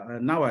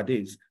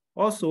nowadays.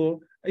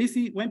 Also, you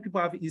see, when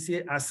people have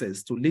easy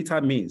access to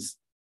later means,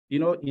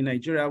 in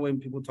Nigeria, when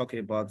people talk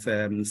about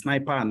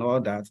sniper and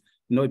all that,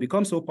 it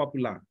becomes so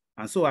popular.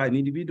 And so an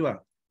individual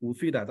will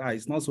feel that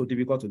it's not so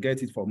difficult to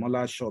get it from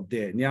a shop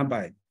there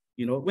nearby.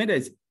 When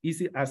there's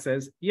easy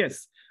access,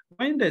 yes.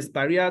 When there's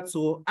barrier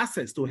to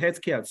access to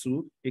healthcare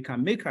too, it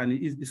can make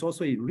it's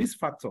also a risk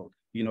factor,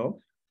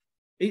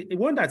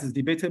 One that is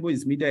debatable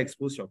is media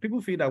exposure.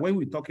 People feel that when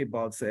we talk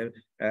about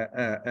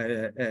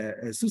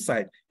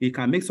suicide, it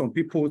can make some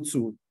people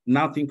to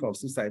now think of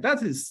suicide.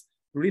 That is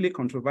really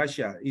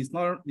controversial. It's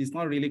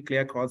not really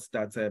clear cut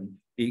that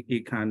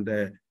it can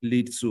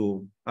lead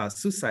to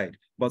suicide,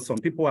 but some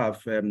people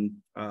have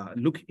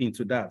looked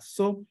into that.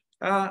 So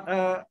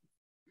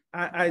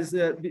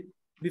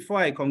before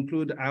I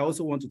conclude, I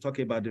also want to talk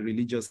about the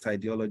religious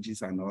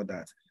ideologies and all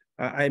that.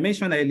 I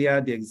mentioned earlier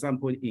the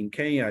example in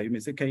Kenya. You may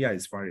say Kenya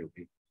is far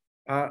away.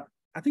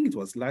 I think it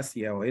was last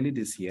year or early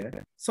this year,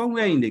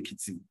 somewhere in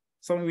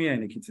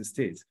Ekiti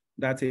State,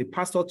 that a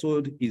pastor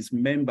told his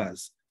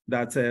members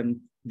that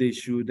they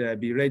should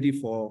be ready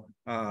for,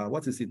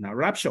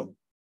 rapture.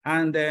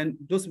 And then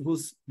those people,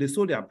 they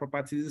sold their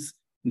properties,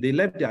 they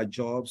left their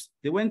jobs,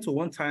 they went to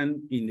one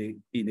time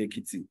in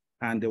Ekiti,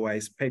 and they were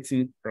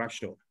expecting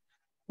rapture.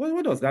 Well,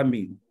 what does that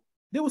mean?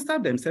 They will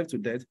starve themselves to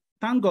death.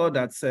 Thank God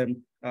that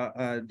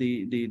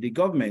the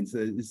government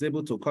is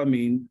able to come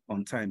in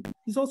on time.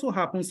 This also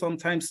happened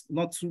sometimes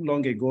not too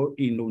long ago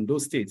in Ondo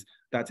State,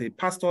 that a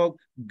pastor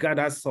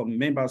gathered some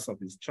members of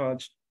his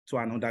church to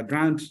an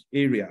underground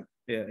area,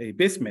 a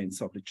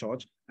basement of the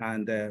church,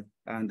 and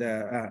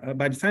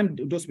by the time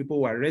those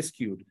people were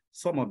rescued,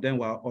 some of them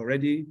were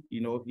already,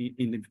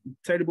 in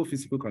terrible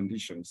physical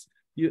conditions.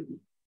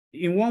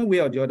 In one way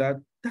or the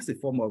other, that's a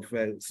form of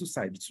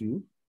suicide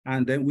too.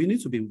 And then we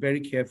need to be very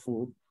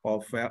careful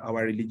of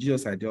our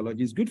religious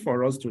ideology. It's good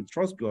for us to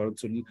trust God,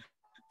 to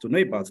know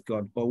about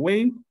God. But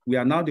when we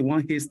are now the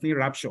one hastening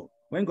rapture,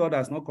 when God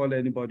has not called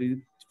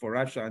anybody for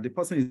rapture, and the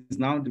person is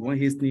now the one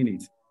hastening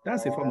it,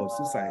 that's a form of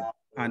suicide.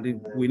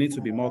 And we need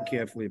to be more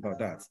careful about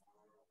that.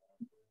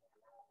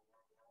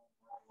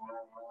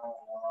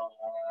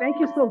 Thank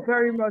you so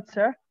very much,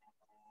 sir.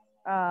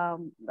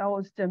 That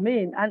was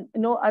germane. And,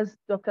 as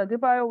Dr.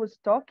 Adebayo was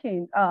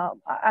talking,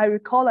 I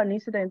recall an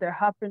incident that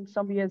happened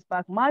some years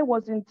back. Mine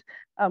wasn't,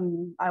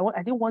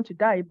 I didn't want to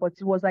die, but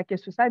it was like a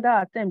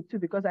suicidal attempt too,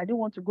 because I didn't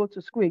want to go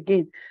to school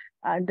again.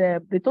 And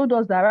they told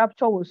us that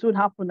rapture will soon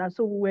happen. And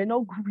so we were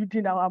not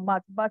reading our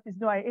math. But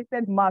I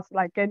hated math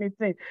like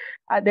anything.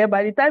 And then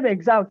by the time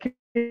exam came,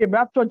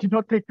 rapture did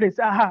not take place.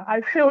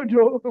 I failed,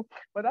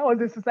 but that was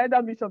a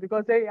suicidal mission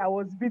because I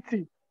was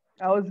beaten.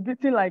 I was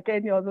beaten like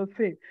any other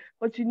thing.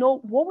 But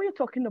what we're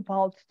talking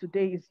about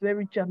today is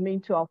very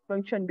germane to our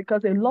function,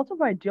 because a lot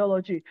of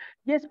ideology,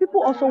 yes,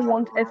 people also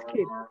want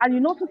escape.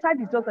 And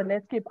society is just an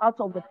escape out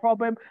of the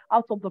problem,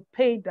 out of the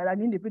pain that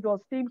an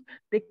individual seems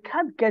they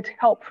can't get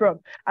help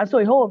from. And so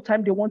a whole of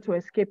time they want to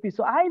escape it.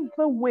 So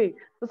either way,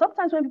 so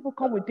sometimes when people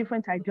come with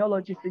different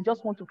ideologies, they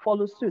just want to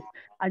follow suit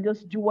and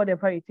just do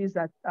whatever it is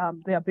that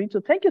they are being. So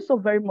thank you so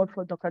very much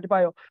for Dr.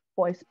 Adebayo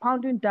for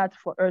expounding that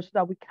for us so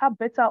that we can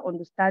better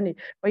understand it.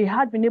 But he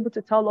had been able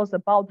to tell us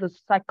about the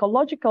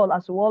psychological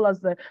as well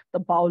as the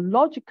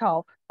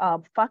biological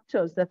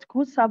factors that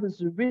could serve as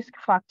risk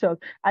factors.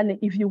 And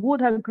if you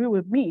would agree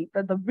with me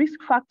that the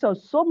risk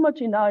factors so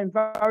much in our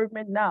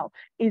environment now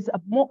is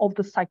more of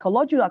the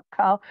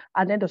psychological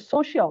and then the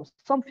social.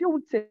 Some few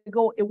weeks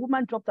ago, a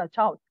woman dropped her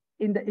child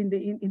in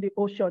the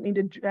ocean, in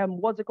the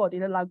what's it called,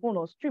 in a lagoon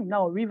or stream,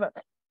 now a river.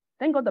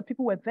 Thank God that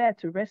people were there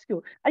to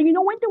rescue. And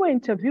when they were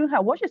interviewing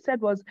her, what she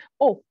said was,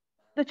 oh,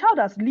 the child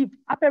has lived.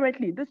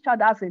 Apparently, this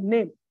child has a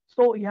name.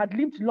 So he had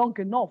lived long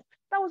enough.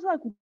 That was like,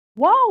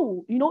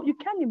 wow, you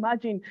can't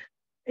imagine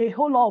a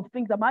whole lot of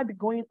things that might be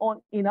going on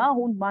in our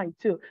own mind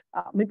too.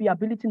 Maybe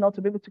ability not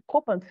to be able to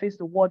cope and face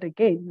the world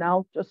again.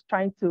 Now just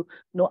trying to,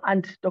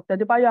 and Dr.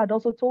 Adebayo had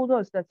also told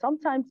us that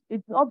sometimes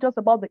it's not just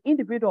about the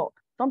individual.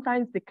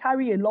 Sometimes they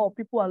carry a lot of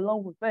people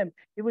along with them,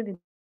 even in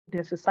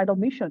their suicidal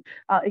mission.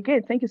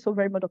 Again, thank you so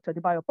very much, Dr.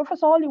 Debayo.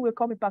 Professor Holly, we're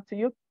coming back to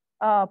you.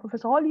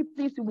 Professor Holly,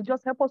 please, you will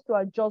just help us to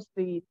adjust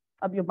the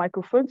your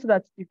microphone so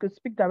that you could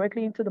speak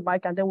directly into the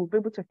mic, and then we'll be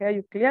able to hear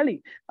you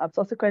clearly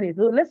subsequently.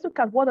 So let's look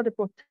at what are the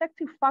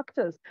protective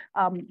factors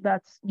that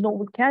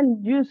we can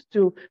use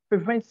to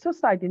prevent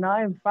suicide in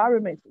our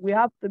environment. We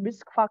have the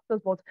risk factors,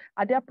 but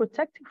are there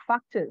protective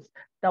factors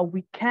that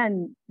we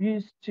can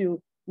use to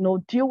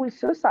deal with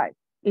suicide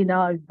in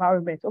our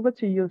environment? Over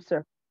to you,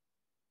 sir.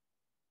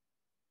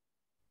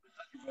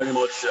 Thank you very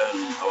much,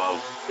 our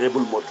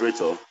able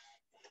moderator.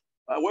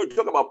 When we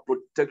talk about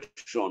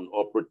protection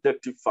or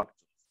protective factors,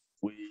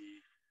 we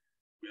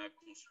are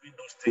considering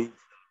those things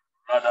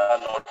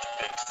rather not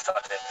make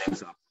certain things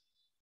happen.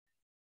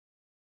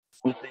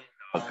 Something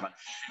that can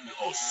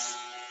shield us,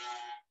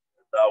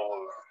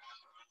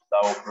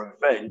 that will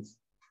prevent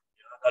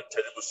that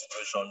terrible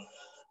situation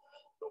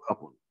to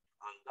happen.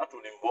 And that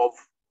will involve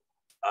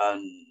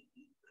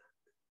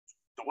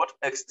to what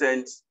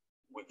extent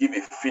we give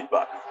a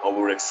feedback or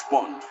we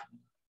respond to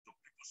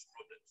people's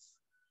problems.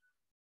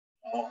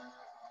 Or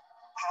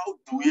how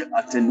do we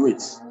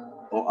attenuate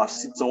or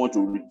assist someone to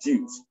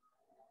reduce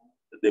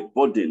the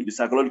burden, the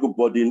psychological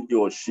burden he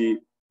or she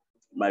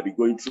might be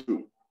going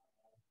through?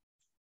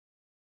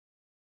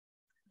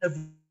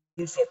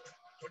 Levels of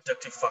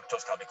protective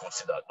factors can be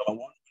considered.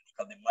 Number one, we look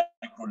at the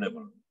micro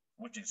level,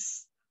 which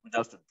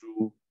has to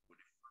do with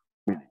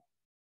the family.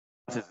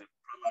 This is the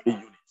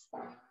primary unit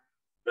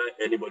where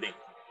anybody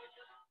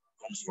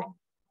comes from.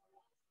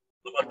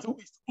 Number two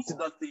is to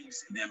consider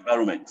things in the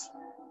environment.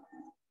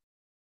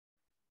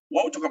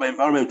 When we talk about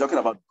environment, we're talking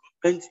about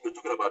government, we're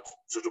talking about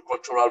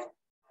socio-cultural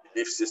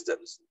belief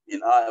systems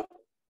in our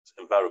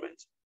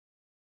environment.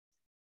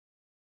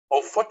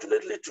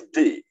 Unfortunately,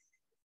 today,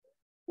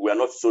 we are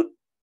not so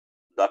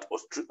that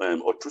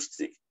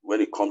altruistic when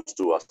it comes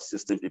to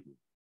assisting people.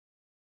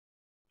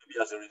 Maybe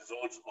as a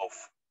result of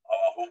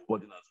our home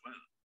burden as well,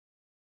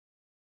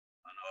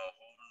 and our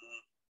home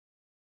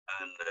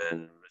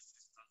and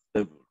resistance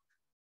level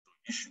to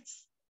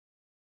issues.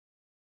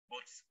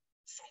 But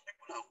some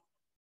people are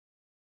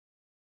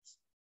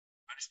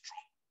very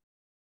strong,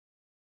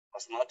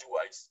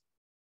 personality-wise,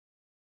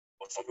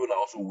 but some people are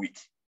also weak.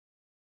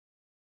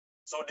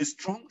 So the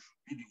strong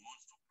should be the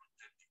ones to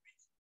protect the weak.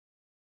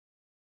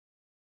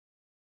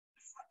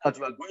 The fact that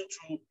you are going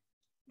through,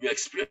 you're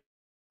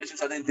experiencing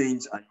certain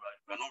things and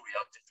you are not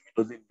reacting to it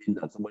doesn't mean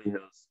that somebody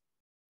else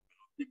will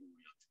not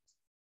react.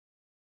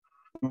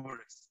 You will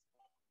respond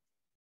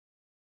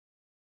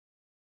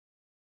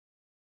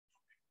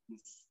to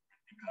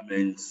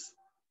predicaments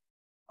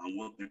and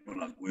what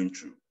people are going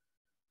through.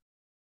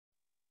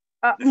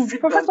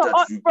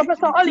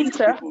 Professor Holly,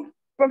 sir.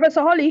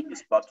 Professor Holly,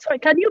 sorry,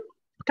 can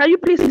you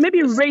please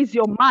maybe raise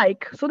your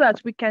mic so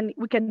that we can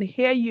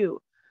hear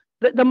you?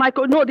 The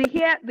micro, no, the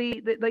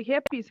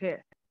earpiece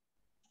here.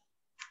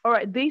 All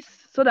right, this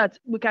so that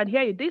we can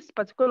hear you. This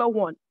particular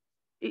one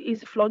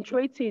is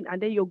fluctuating,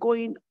 and then you're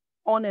going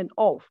on and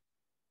off.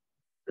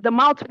 The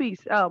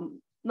mouthpiece,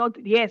 not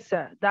yes,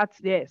 sir. That's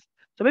yes.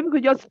 So maybe we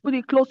could just put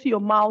it close to your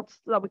mouth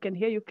so that we can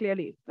hear you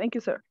clearly. Thank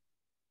you, sir.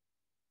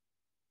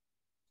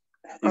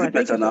 Is it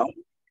better now?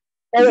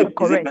 Oh,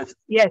 correct.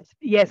 Yes,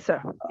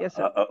 sir. Yes,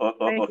 sir.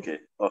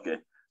 Okay.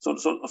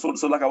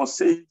 So like I was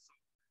saying,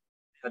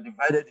 they are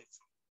divided into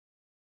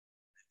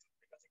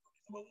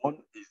categories. Number one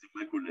is the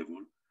micro level,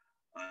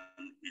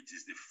 and it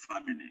is the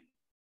family.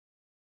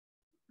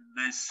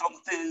 There's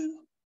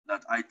something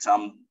that I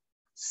term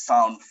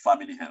sound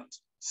family health,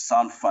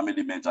 sound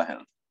family mental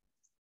health.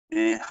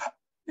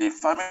 A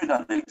family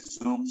that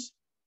exudes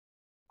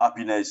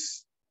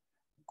happiness,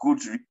 good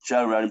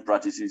child rearing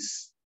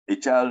practices, a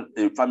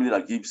family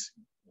that gives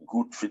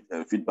good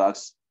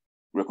feedbacks,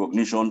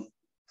 recognition,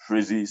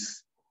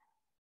 praises,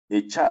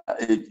 a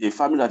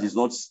family that is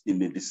not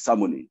in a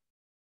disharmony,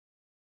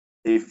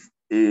 a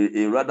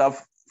rather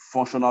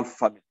functional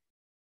family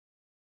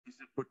is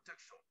a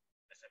protection,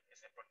 it's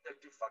a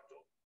protective factor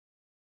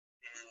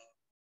in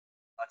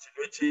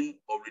attenuating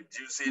or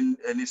reducing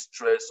any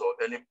stress or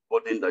any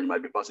burden that you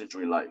might be passing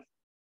through in life.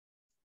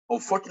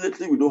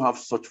 Unfortunately, we don't have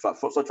such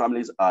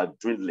families are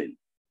dwindling.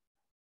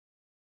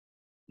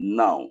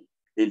 Now,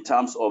 in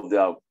terms of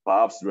their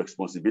perhaps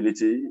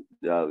responsibility,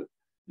 they are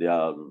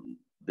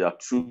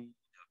too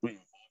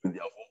involved in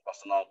their own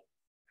personal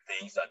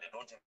things that they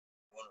don't even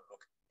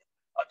look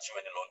at you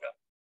any longer.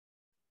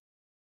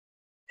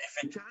 If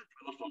a child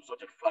develops from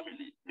such a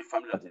family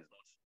that is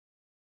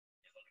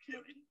not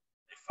caring,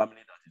 a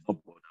family that is not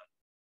bothered,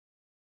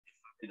 a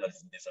family that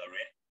is in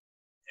disarray,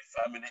 a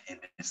family in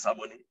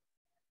disharmony,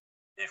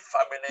 a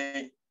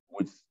family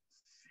with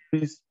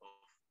series of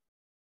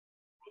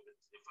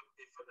problems, a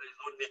family that is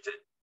not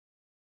needed,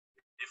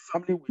 a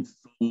family with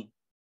some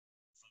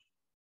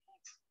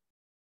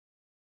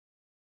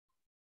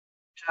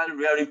child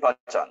rearing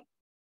pattern.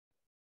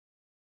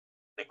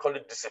 They call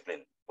it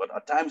discipline, but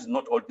at times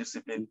not all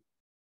discipline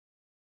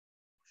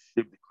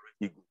shape the correct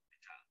ego of the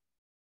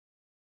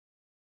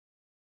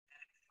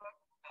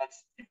child.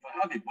 If I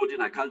have a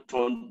burden, I can't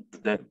turn to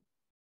them.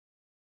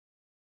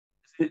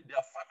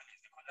 their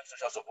families, they call them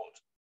social support.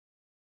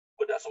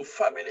 But there are some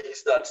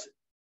families that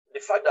the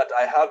fact that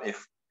I have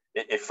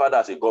a father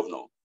as a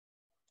governor,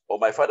 or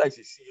my father is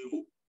a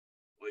CEO,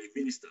 or a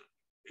minister,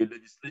 a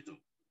legislator,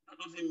 that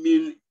doesn't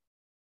mean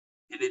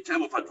in a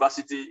time of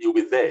adversity you'll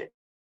be there.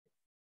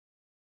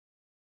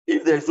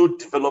 If there is no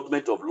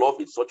development of love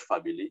in such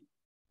family,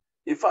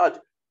 in fact,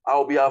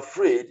 I'll be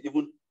afraid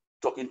even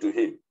talking to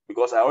him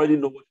because I already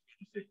know what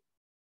he's going to say.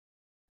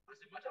 As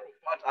a matter of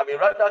fact, I may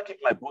rather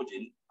keep my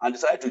body and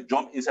decide to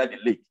jump inside the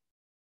lake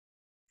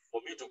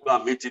for me to go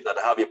and meet him that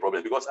I have a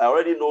problem because I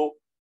already know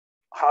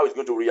how he's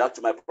going to react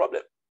to my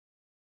problem.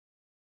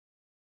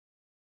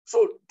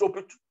 So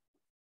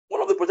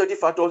one of the protective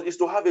factors is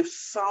to have a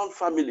sound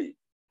family.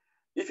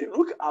 If you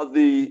look at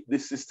the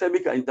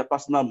systemic and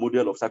interpersonal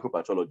model of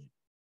psychopathology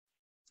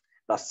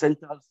that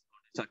centers on the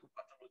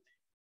psychopathology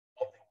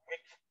of the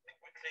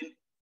weakling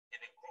in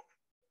a group,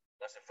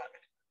 that's a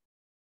family.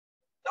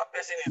 That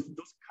person is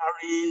just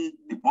carrying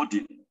the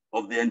burden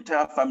of the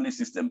entire family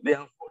system.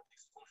 Therefore,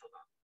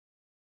 dysfunctional.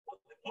 But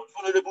the most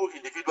vulnerable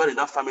individual in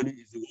that family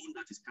is the one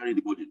that is carrying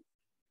the burden.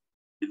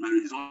 It might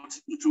result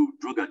into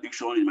drug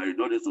addiction, it might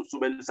result into so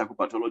many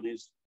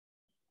psychopathologies,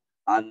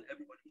 and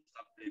everybody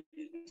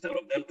instead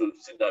of them to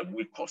see that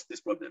we caused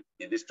this problem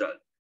in this child.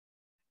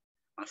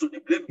 And so they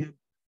blame him,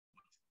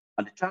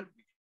 and the child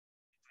begins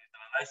to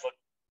internalize what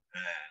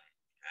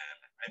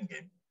blame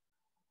game.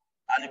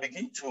 And he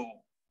begins to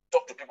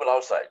talk to people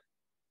outside.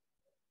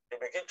 He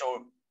begins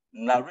to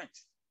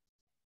narrate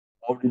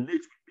or relate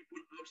with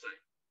people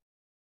outside.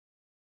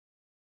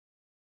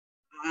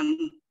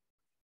 And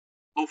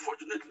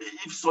unfortunately,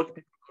 if such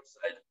people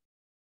outside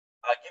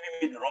are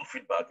giving me the wrong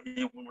feedback,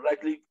 he will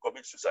likely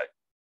commit suicide.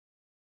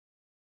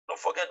 Don't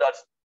forget that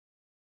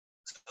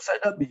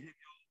suicidal behavior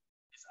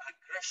is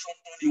aggression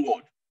turning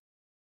word,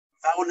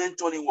 violent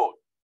turning word.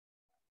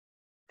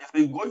 It's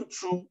been going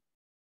through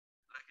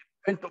like a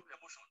pent-up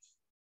emotions.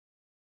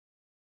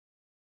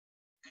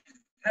 He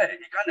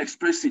can't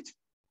express it.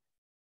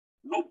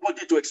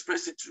 Nobody to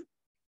express it to.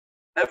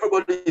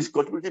 Everybody is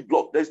completely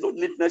blocked. There's no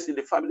neatness in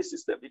the family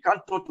system. You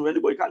can't talk to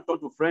anybody. You can't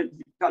talk to friends.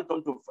 You can't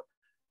talk to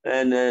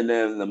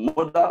the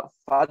mother,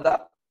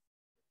 father.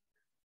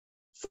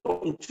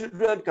 Some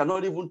children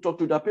cannot even talk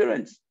to their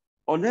parents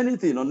on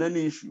anything, on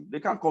any issue.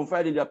 They can't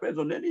confide in their parents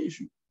on any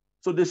issue.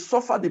 So they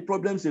suffer the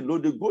problems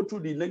alone. They go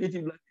through the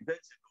negative life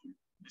events alone,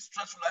 the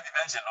stressful life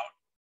events alone.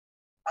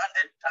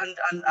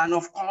 And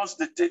of course,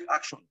 they take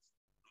action.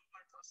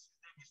 Nobody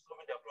is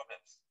solving their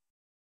problems.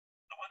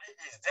 Nobody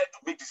is there to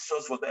make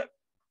decisions for them.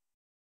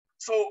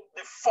 So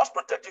the first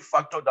protective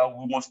factor that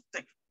we must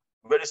take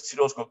very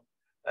serious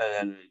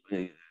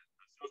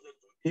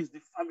is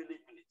the family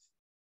unit,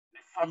 the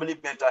family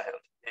mental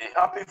health. A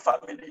happy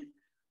family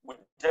will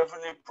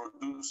definitely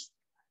produce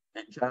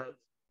a child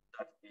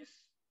that is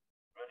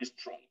very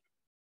strong.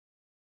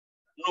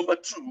 Number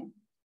two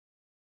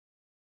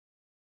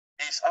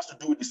has to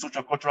do with the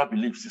social cultural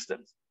belief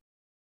systems.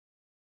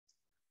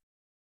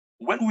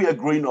 When we are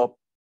growing up,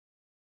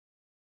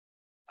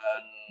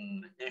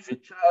 and if a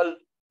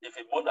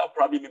mother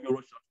probably maybe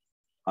rushes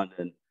and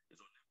then is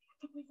unable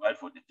to provide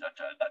for the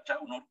child, that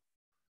child will not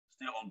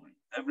stay hungry.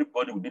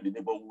 Everybody within the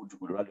neighborhood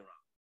will rally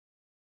around.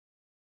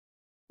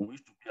 We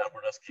used to be our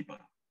brother's keeper.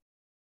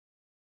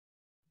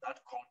 That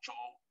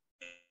culture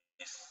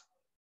is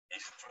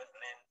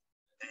strengthening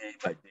day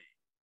by day.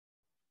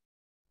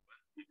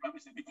 We probably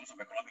say because of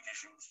economic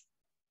issues.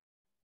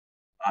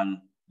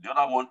 And the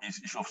other one is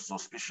issue of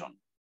suspicion.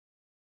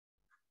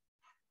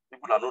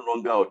 People are no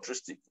longer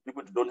altruistic.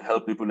 People don't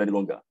help people any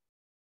longer.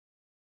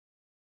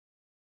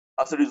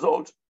 As a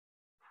result,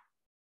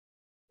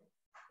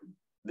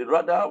 the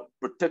rather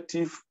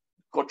protective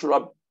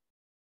cultural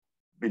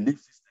belief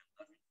system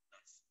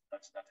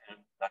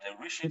that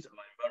enriches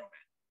our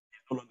environment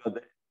is no longer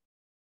there.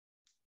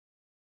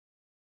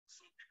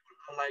 So people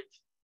are like,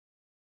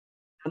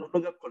 they're no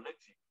longer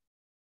collective.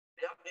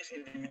 They have this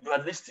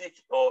individualistic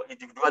or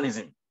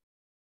individualism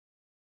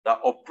that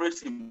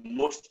operates in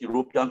most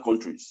European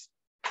countries.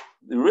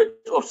 The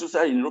rate of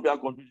suicide in European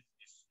countries is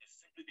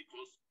simply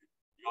because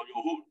you're on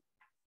your own.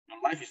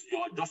 Your life is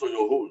just on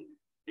your own.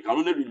 You can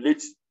only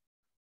relate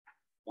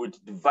with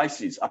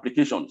devices,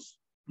 applications,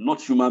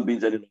 not human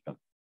beings any longer. But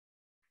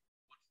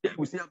then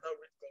we still have that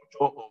rich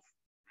culture of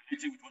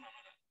relating with one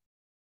another.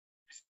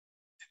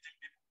 Visiting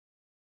people,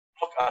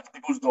 knock at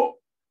people's door.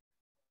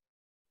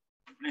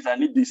 Please, I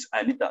need this,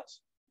 I need that.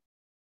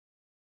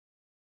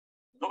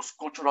 Those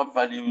cultural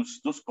values,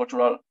 those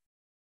cultural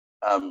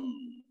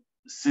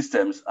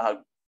systems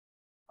are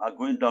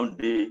going down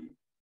day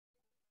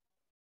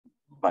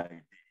by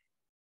day.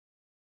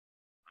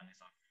 And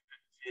it's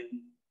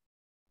affecting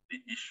the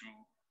issue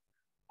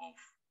of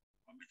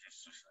committing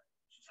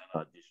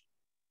suicidal addiction.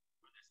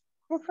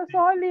 Professor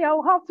Oli, I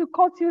will have to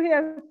cut you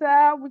here,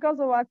 sir, because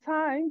of our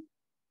time.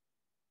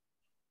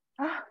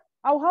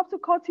 I will have to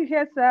cut you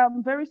here, sir.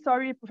 I'm very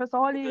sorry, Professor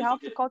Oli, I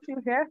have to cut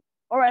you here.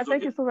 All right,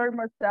 thank you so very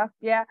much, Steph.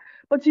 Yeah,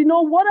 but you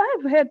know what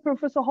I've heard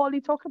Professor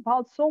Holly talk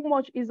about so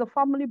much is a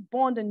family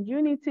bond and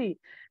unity.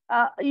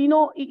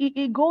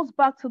 It goes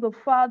back to the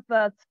fact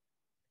that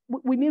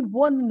we need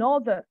one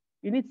another.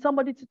 You need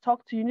somebody to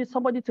talk to. You need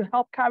somebody to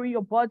help carry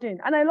your burden.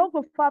 And I love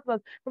the fact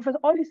that Professor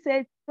Holly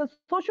said the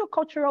social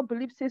cultural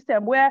belief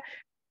system where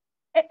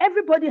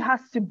everybody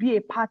has to be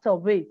a part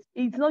of it.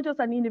 It's not just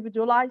an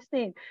individualized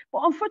thing.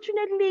 But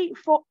unfortunately,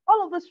 for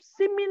all of this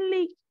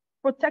seemingly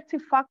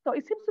protective factor,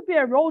 it seems to be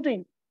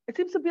eroding. It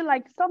seems to be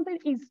like something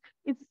is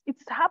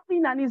it's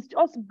happening and it's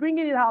just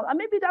bringing it out. And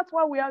maybe that's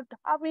why we are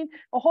having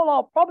a whole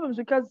lot of problems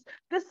because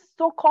these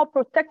so-called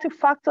protective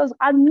factors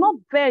are not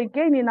there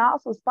again in our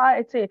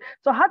society.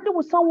 So hardly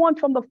with someone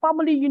from the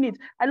family unit,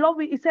 I love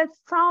it. It says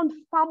sound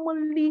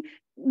family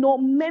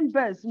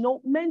members,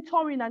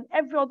 mentoring and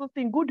every other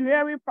thing, good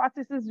hearing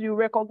practices, you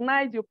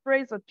recognize, you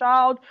praise a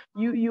child,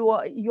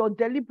 you're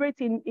deliberate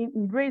in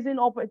raising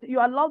up, you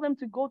allow them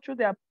to go through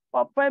their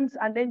problems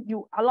and then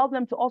you allow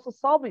them to also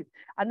solve it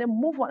and then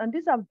move on. And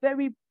these are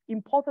very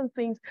important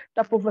things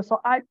that Professor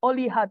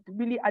Oli had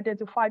really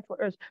identified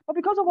for us. But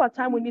because of our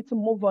time, we need to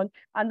move on.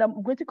 And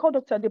I'm going to call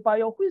Dr.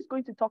 Adebayo, who is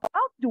going to talk,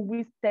 how do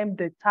we stem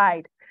the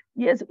tide?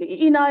 Yes,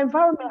 in our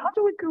environment, how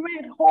do we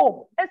create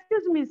hope?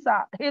 Excuse me,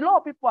 sir. A lot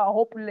of people are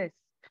hopeless.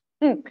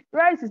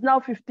 Rice is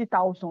now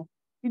 50,000.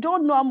 You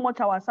don't know how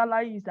much our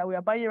salary is that we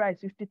are buying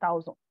rice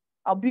 50,000.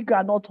 Our big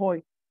are not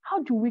oil.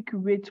 How do we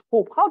create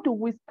hope? How do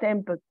we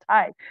stem the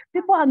tide?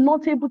 People are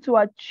not able to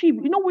achieve.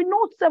 We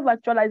know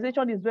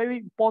self-actualization is very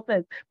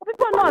important, but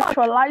people are not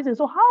actualizing.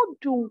 So how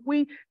do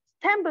we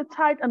stem the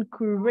tide and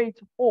create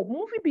hope?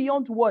 Moving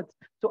beyond words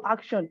to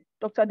action.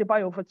 Dr.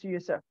 Adebayo, over to you,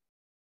 sir.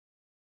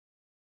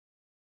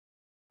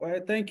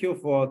 Well, thank you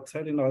for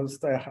telling us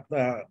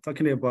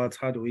talking about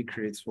how do we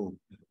create hope,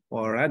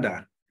 or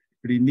rather,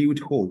 renewed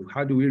hope.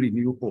 How do we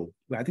renew hope?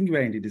 Well, I think we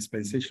are in the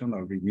dispensation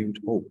of renewed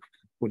hope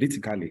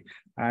politically,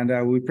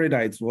 and we pray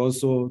that it will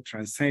also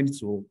transcend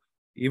to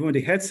even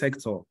the health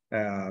sector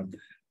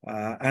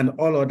and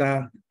all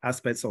other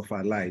aspects of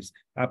our lives.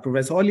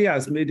 Professor Oli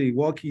has made the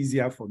work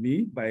easier for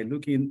me by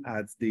looking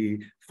at the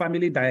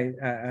family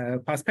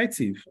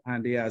perspective,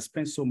 and he has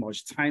spent so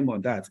much time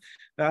on that.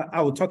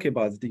 I will talk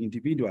about the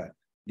individual.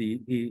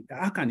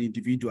 How can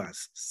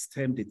individuals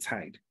stem the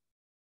tide?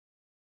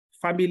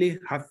 Family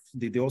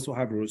they also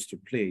have roles to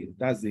play.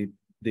 That's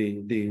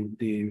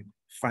the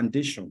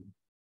foundation,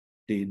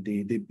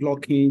 the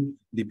blocking,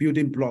 the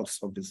building blocks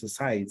of the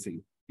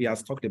society. He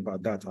has talked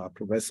about that, our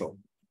professor.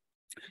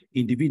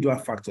 Individual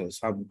factors,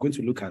 I'm going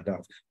to look at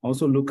that.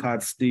 Also look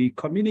at the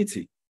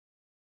community,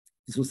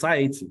 the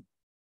society,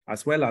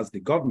 as well as the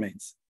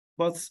government.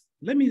 But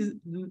let me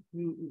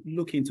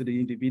look into the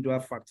individual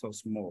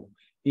factors more.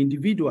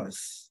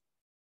 Individuals,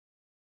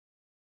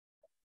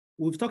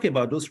 we've talked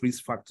about those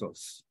risk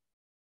factors.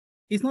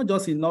 It's not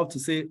just enough to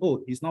say,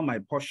 oh, it's not my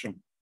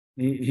portion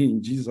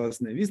in Jesus'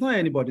 name. It's not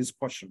anybody's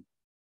portion.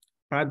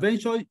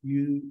 Peradventure,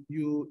 you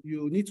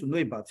need to know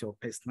about your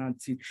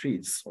personality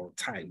traits or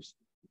types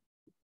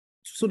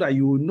so that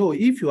you will know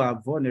if you are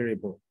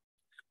vulnerable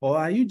or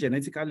are you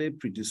genetically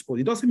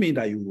predisposed. It doesn't mean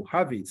that you will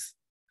have it,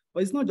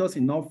 but it's not just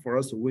enough for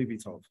us to wave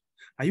it off.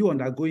 Are you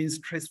undergoing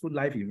stressful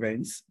life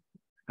events?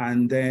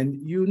 And then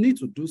you need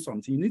to do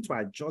something. You need to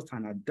adjust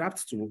and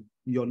adapt to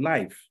your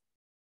life.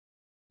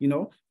 You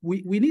know,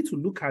 we need to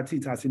look at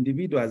it as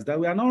individuals that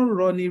we are not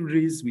running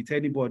race with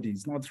anybody.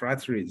 It's not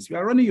rat race. You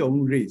are running your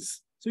own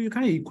race. So you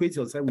can't equate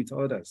yourself with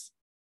others.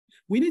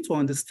 We need to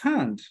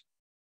understand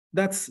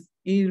that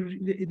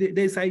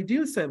there's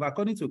ideal self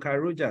according to Carl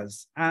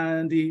Rogers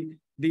and the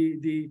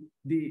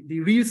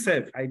real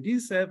self, ideal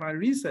self and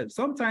real self.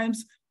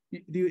 Sometimes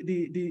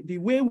the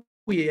way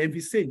we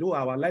envisage,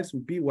 our lives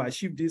will be, we'll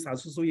achieve this at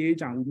so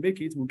age and we'll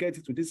make it, we'll get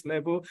it to this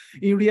level.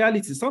 In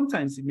reality,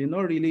 sometimes it may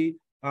not really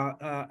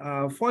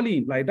fall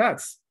in like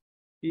that.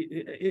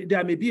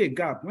 There may be a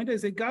gap. When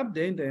there's a gap,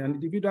 then the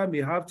individual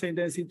may have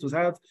tendency to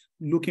start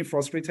looking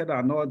frustrated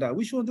and all that.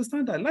 We should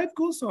understand that life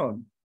goes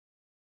on.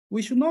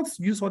 We should not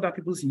use other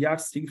people's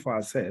yardstick for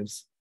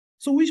ourselves.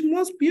 So we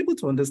must be able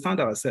to understand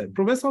ourselves.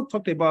 Professor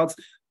talked about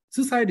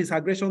suicide is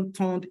aggression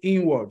turned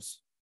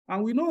inwards.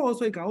 And we know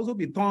also it can also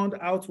be turned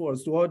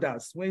outwards to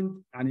others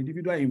when an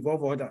individual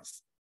involves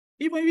others.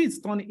 Even if it's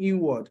turned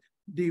inward,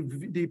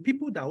 the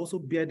people that also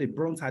bear the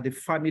brunt are the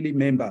family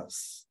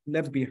members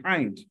left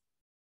behind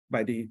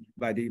by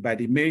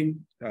the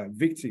main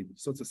victim,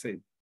 so to say.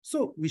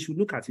 So we should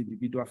look at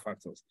individual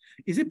factors.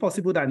 Is it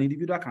possible that an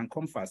individual can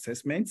come for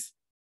assessments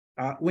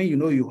when you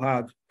know you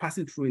have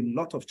passing through a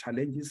lot of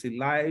challenges in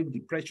life,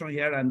 depression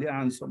here and there,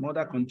 and some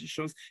other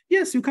conditions?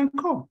 Yes, you can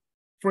come.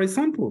 For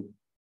example,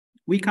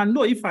 we can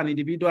know if an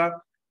individual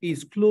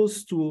is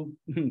close to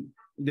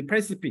the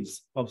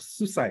precipice of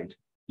suicide.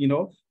 You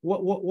know,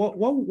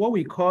 what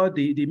we call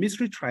the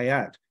mystery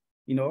triad,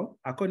 you know,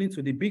 according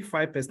to the big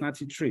 5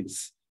 personality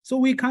traits. So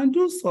we can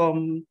do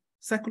some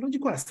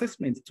psychological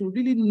assessments to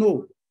really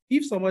know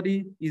if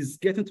somebody is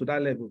getting to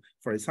that level.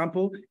 For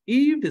example,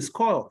 if the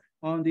score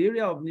on the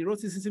area of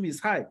neuroticism is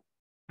high,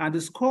 and the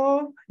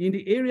score in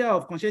the area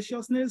of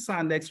conscientiousness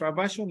and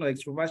extraversion or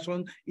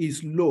extroversion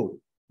is low,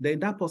 then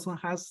that person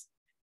has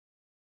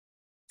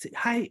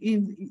high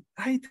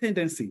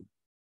tendency,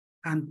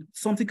 and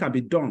something can be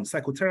done.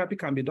 Psychotherapy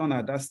can be done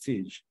at that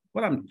stage.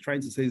 What I'm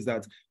trying to say is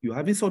that you're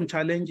having some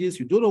challenges,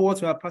 you don't know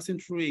what you are passing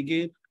through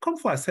again, come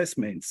for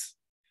assessments.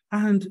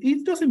 And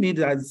it doesn't mean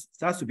that it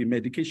has to be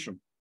medication.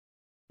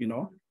 You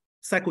know,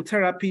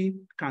 psychotherapy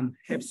can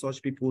help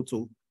such people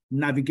to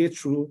navigate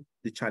through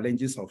the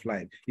challenges of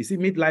life. Is it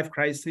midlife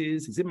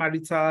crisis? Is it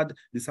marital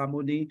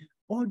disharmony?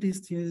 All these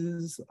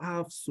things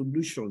have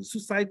solutions.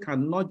 Suicide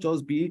cannot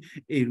just be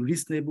a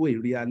reasonable, a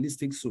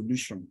realistic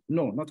solution.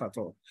 No, not at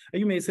all. And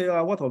you may say,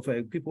 what of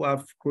people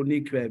have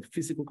chronic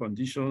physical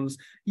conditions?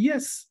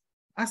 Yes,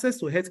 access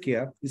to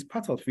healthcare is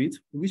part of it,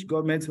 which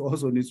government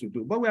also needs to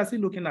do. But we are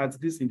still looking at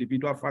these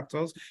individual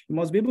factors. You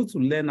must be able to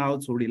learn how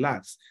to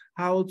relax,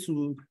 how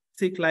to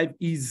take life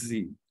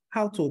easy,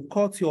 how to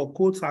cut your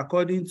coat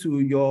according to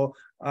your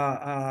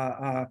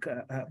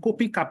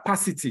coping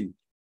capacity.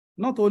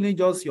 Not only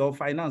just your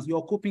finance,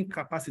 your coping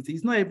capacity.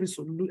 It's not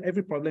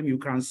every problem you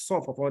can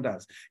solve for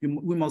others.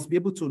 We must be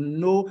able to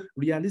know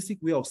realistic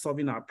way of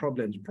solving our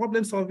problems.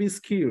 Problem-solving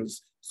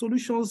skills,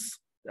 solutions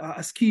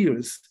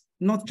skills,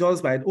 not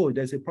just by, oh,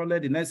 there's a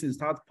problem, the next is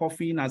start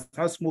puffing and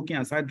start smoking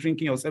and start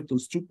drinking yourself to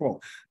stupor.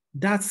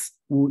 That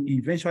will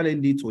eventually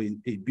lead to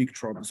a big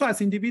trouble. So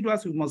as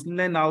individuals, we must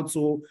learn how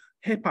to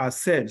help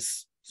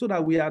ourselves so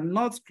that we are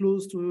not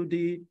close to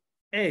the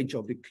edge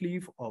of the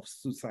cliff of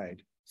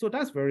suicide. So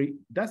that's very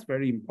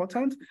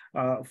important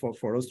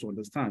for us to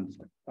understand.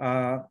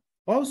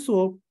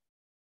 Also,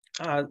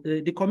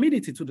 the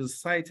community to the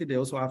society, they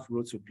also have a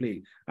role to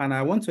play. And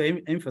I want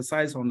to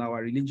emphasize on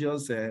our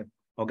religious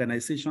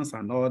organizations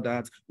and all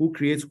that, who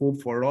create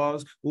hope for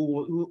us,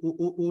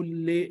 who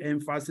lay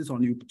emphasis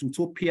on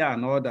utopia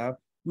and all that.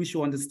 We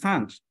should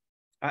understand,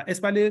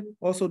 especially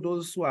also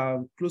those who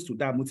are close to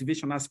that,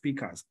 motivational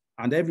speakers.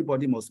 And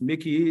everybody must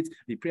make it.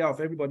 The prayer of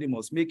everybody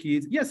must make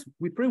it. Yes,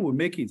 we pray we'll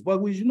make it,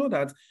 but we should know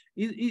that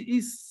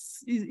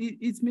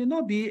it may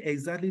not be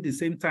exactly the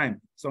same time.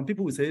 Some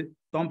people will say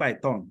turn by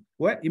turn.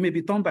 Well, it may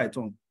be turn by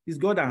turn. It's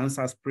God that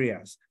answers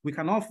prayers. We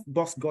cannot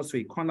box God to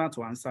a corner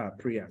to answer our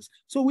prayers.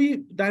 So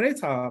we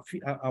direct our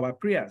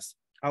prayers,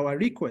 our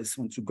requests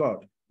unto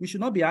God. We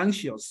should not be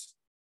anxious,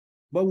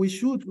 but we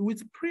should,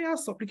 with prayer,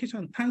 supplication,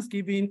 and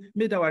thanksgiving,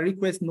 make our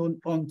requests known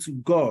unto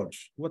God.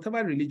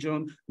 Whatever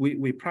religion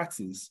we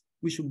practice,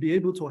 we should be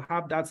able to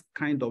have that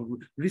kind of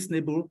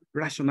reasonable,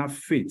 rational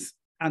faith,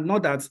 and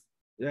not that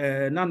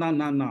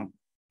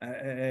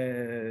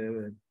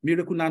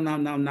miracle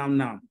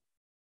now.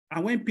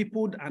 And when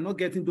people are not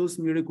getting those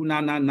miracles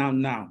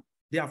now,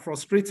 they are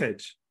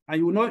frustrated, and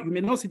you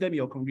may not see them in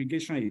your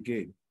congregation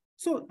again.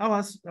 So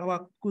our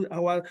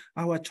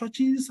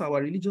churches,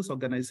 our religious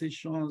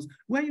organizations,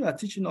 where you are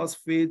teaching us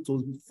faith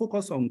to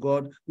focus on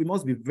God, we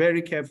must be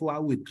very careful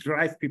how we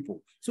drive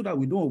people so that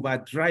we don't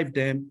overdrive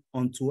them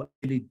onto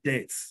early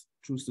deaths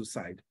through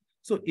suicide.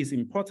 So it's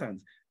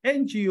important.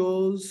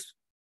 NGOs,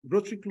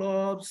 Rotary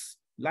clubs,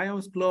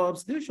 Lions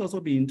clubs, they should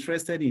also be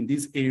interested in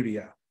this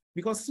area,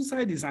 because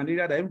suicide is an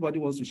area that everybody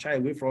wants to shy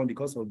away from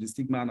because of the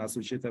stigma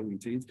associated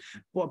with it.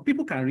 But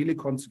people can really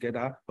come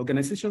together.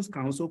 Organizations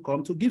can also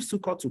come to give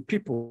support to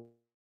people.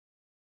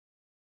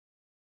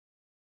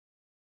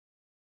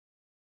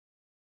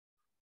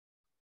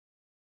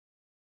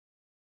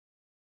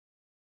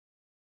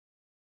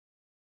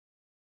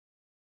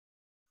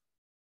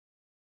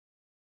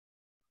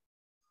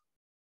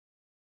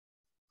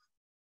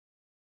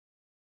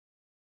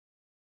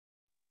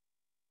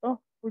 Oh,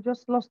 we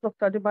just lost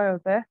Dr.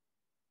 Adebayo there.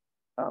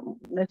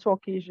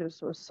 Network issues,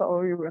 so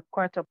sorry, we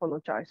quite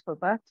apologize for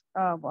that.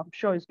 I'm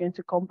sure he's going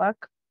to come back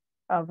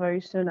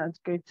very soon and it's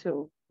going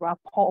to wrap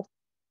up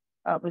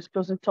his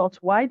closing thoughts.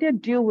 Why they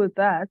deal with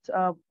that,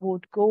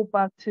 would go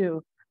back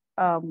to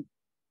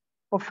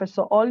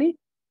Professor Ollie.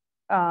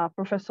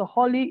 Professor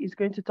Holly is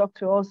going to talk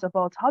to us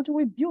about how do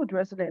we build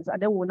resilience, and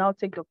then we'll now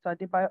take Dr.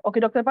 Adebayo. Okay,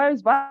 Dr. Adebayo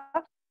is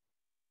back.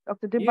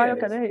 Dr. Adebayo, Yes.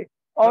 can I hear you?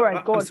 All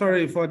right, go on.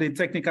 Sorry for the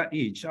technical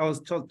itch. I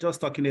was just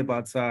talking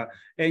about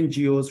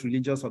NGOs,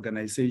 religious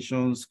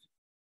organizations,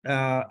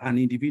 and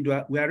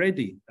individual. We are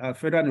ready.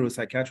 Federal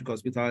Neuropsychiatric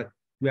Hospital,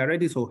 we are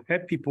ready to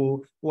help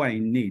people who are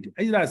in need,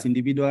 either as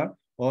individual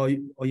or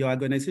your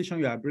organization.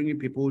 You are bringing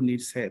people who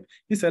need help.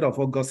 Instead of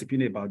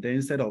gossiping about them,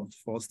 instead of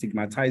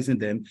stigmatizing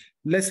them,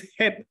 let's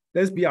help.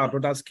 Let's be our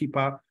brother's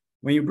keeper.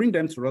 When you bring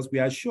them to us, we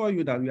assure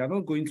you that we are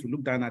not going to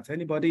look down at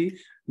anybody.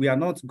 We are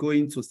not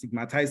going to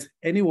stigmatize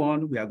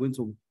anyone. We are going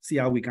to see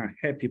how we can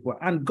help people.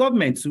 And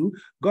government too.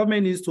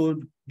 Government needs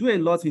to do a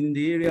lot in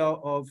the area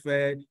of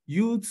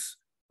youth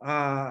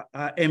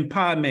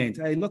empowerment.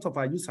 A lot of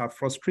our youth are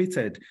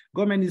frustrated.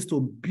 Government needs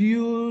to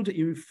build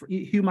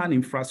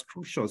human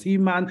infrastructures,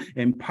 human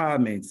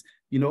empowerment.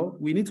 You know,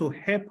 we need to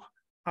help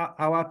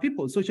our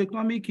people.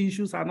 Socioeconomic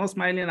issues are not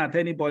smiling at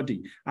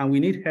anybody, and we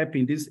need help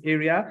in this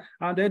area.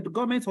 And the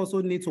government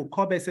also needs to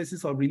curb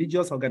excesses of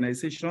religious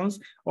organizations,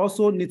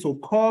 also need to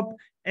curb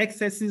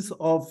excesses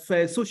of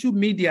social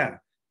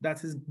media.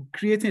 that is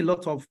creating a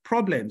lot of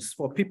problems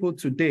for people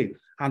today.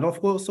 And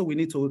of course, so we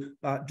need to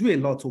do a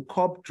lot to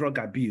curb drug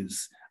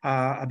abuse.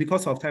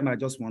 Because of time, I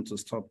just want to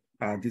stop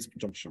this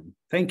junction.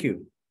 Thank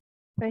you.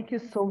 Thank you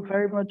so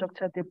very much,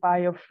 Dr.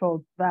 Adebayo,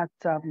 for that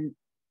a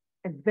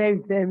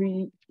very,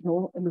 very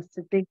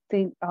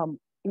elucidating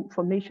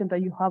information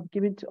that you have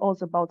given to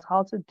us about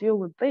how to deal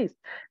with this.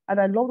 And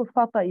I love the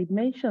fact that you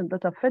mentioned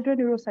that at Federal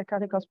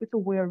Neuropsychiatric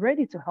Hospital, we are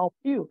ready to help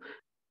you.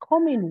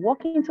 Come in,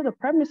 walk into the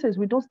premises.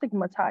 We don't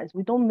stigmatize.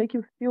 We don't make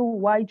you feel,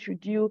 why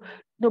should you?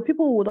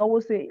 People would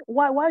always say,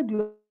 why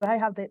do I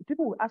have that?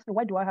 People would ask me,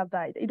 why do I have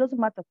that? It doesn't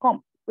matter.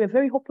 Come. We're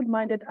very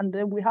open-minded, and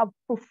then we have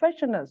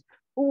professionals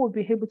who will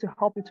be able to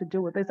help you to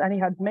deal with this. And he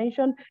had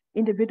mentioned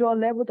individual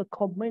level, the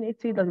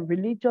community, the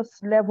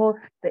religious level,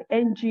 the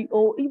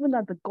NGO, even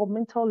at the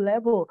governmental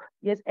level.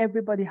 Yes,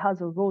 everybody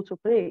has a role to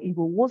play. It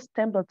will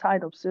stem the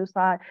tide of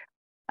suicide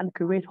and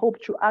create hope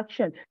through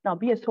action. Now,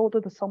 be a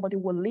shoulder that somebody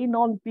will lean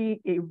on, be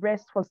a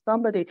rest for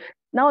somebody.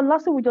 Now,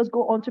 lastly, we just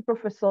go on to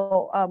Professor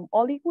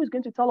Oli, who is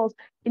going to tell us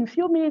in a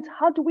few minutes,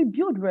 how do we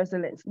build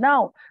resilience?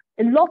 Now,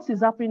 a lot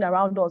is happening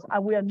around us,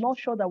 and we are not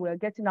sure that we are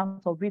getting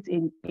out of it.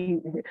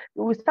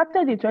 We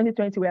started in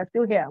 2020, we are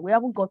still here. We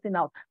haven't gotten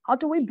out. How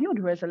do we build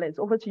resilience?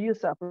 Over to you,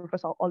 sir,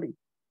 Professor Oli.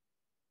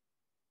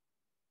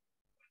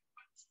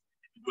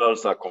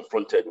 Individuals are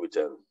confronted with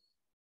a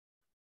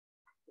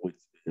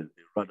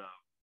rather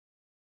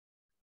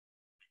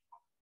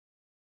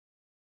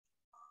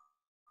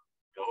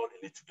all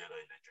in it together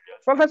in Nigeria.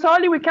 Professor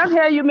Oli, we can't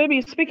hear you.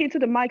 Maybe speaking to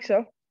the mic,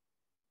 sir.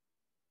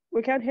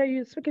 We can't hear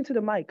you speaking to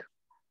the mic.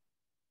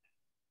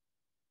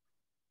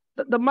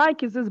 The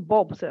mic is this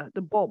bulb, sir.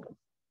 The bulb.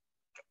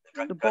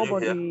 The bulb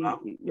on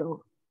the.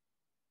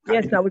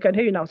 Yes, sir. We can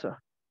hear you now, sir.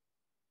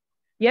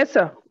 Yes,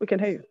 sir. We can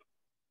hear you.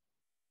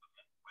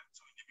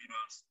 So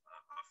individuals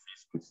are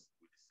faced with the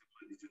same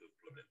magnitude of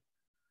problem.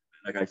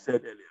 Like I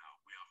said earlier,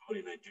 we are all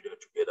in Nigeria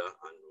together,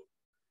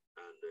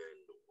 and then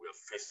we are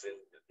facing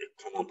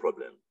a common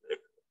problem.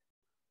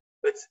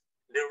 But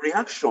the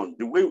reaction,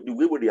 the way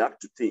we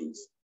react to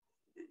things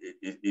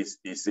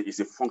is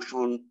a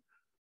function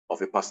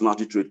of a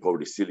personality trait called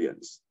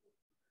resilience.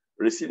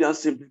 Resilience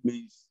simply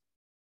means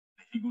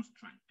the ego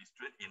strength, the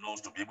strength in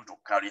us to be able to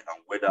carry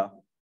and weather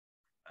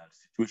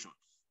situations.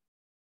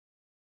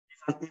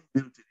 It's an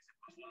inbuilt, it's a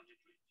personality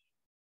trait.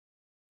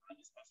 And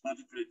this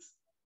personality trait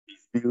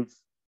is built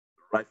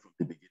right from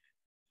the beginning.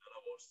 In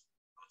other words,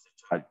 as a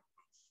child.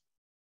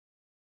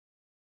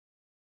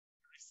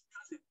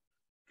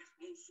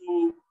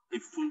 Also a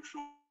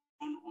function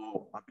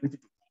of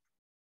ability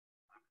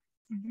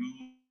to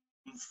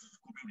use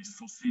coping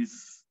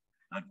resources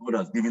that God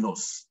has given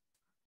us.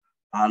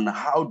 And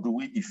how do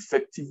we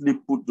effectively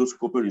put those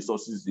coping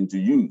resources into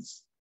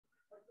use?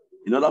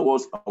 In other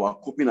words, our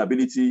coping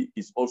ability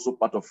is also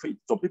part of faith.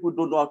 Some people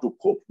don't know how to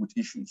cope with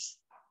issues.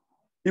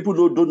 People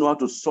don't know how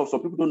to solve.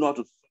 Some people don't know how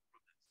to solve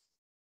problems.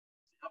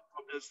 They have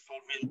problem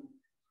solving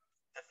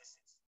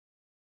deficits.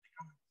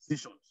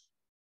 Decisions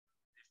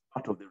is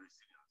part of the resilience.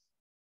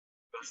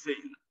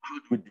 Saying,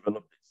 how do we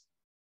develop this?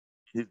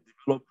 It is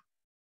developed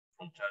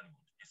from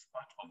childhood. It's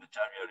part of the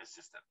child rearing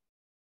system.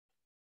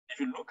 If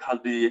you look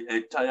at the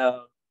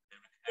entire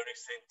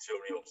Erikson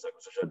theory of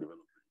psychosocial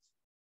development,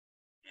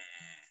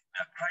 there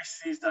are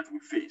crises that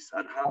we face,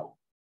 and how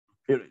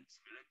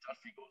parents, parental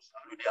figures,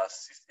 how do they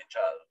assist a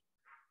child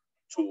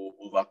to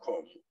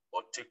overcome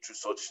or take through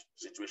such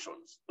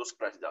situations, those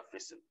crises they are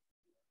facing.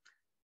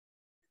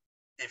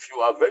 If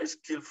you are very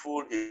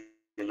skillful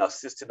in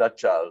assisting that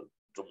child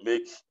to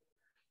make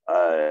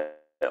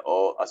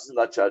or assisting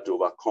that child to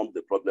overcome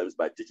the problems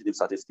by teaching him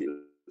certain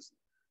skills,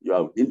 you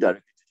are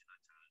indirectly teaching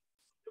that child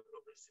to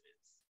develop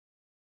resilience.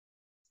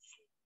 So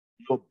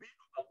you're being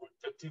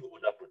overprotective,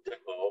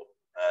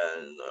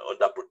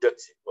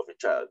 underprotective of a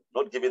child,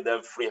 not giving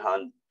them free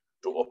hand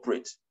to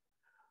operate,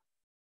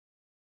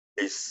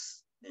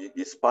 is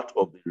part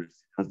of the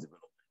resilience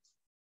development.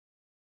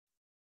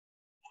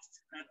 Most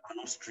children are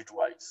not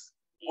streetwise.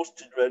 Most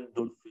children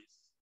don't face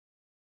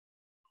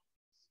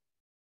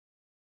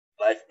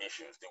life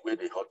issues the way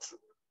they ought to.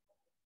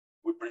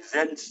 We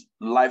present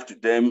life to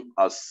them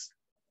as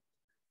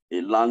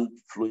a land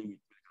flowing with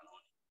milk and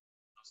honey,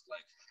 just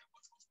like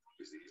what was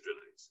promised the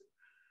Israelites.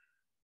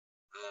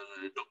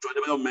 Dr.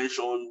 Adebayo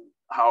mentioned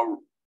how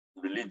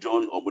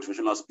religion or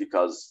motivational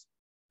speakers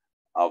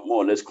have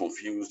more or less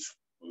confused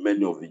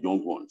many of the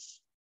young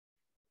ones.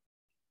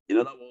 In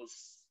other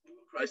words,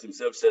 Christ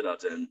himself said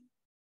that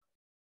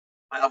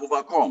I have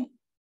overcome.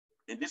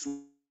 In this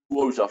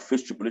world we shall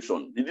face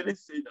tribulation. He didn't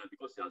say that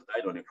because he has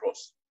died on the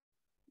cross,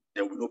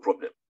 there will be no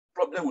problem.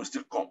 Problem will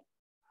still come.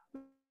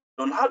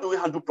 Then how do we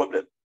handle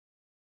problem?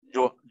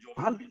 Your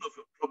handling of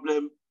your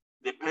problem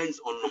depends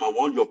on, number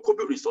one, your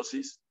coping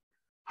resources.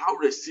 How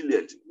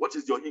resilient? What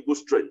is your ego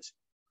strength?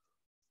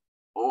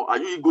 Or are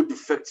you ego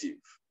defective?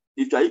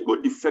 If you are ego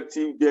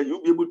defective, then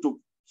you'll be able to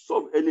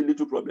solve any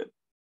little problem.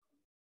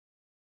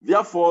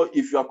 Therefore,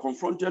 if you are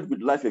confronted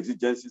with life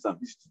exigencies and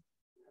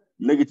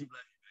negative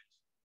life events,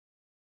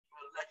 you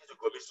are likely to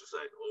commit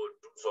suicide or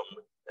do some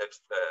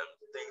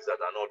things that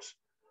are not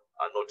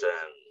are not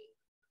and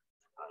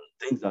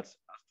things that has to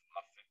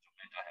affect your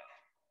mental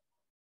health.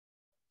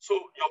 So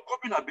your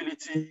coping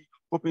ability,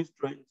 coping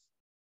strength,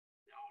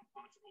 they are all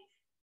part of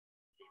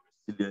your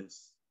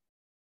resilience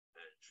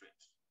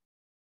traits.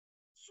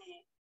 So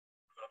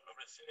if you are not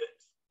resilient,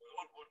 we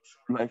all go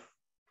through life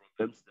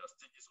problems. There are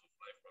stages of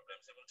life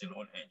problems even till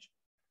old age,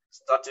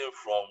 starting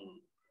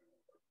from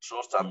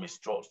trust and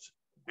mistrust,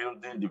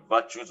 building the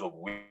virtues of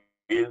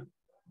will,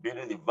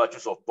 building the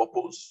virtues of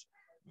purpose,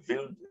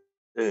 building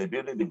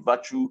the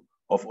virtue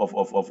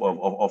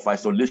of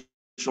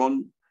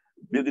isolation,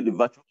 building the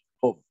virtue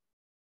of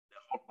they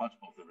are all part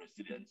of the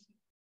resilience.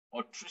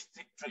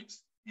 Altruistic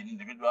traits in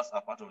individuals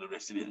are part of the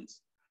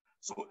resilience.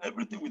 So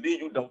everything within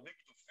you that will make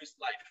you to face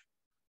life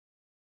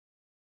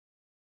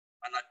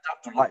and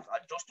adapt to life,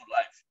 adjust to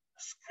life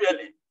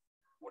squarely,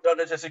 without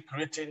necessarily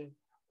creating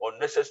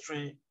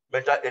unnecessary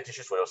mental health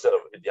issues for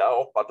yourself. They are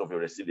all part of your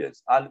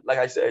resilience. And like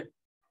I said,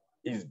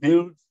 it's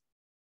built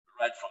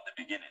right from the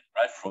beginning,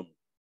 right when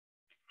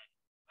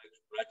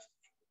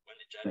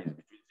the child is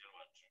between 0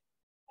 and 2,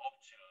 up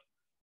till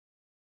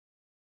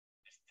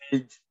the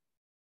stage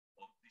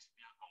of this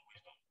become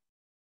wisdom,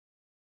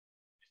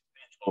 the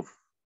stage of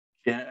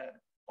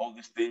care. All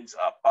these things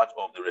are part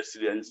of the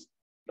resilience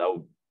that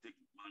will take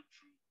man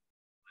through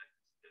life.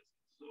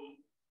 So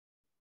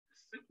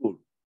it's simple.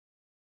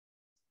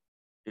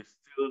 It's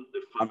still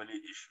the family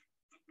issue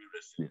to be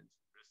resilient.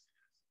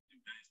 Resilience is a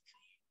very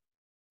strong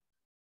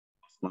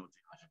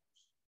personality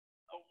attributes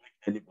that will make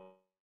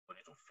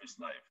anybody to face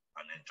life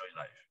and enjoy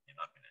life in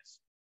happiness.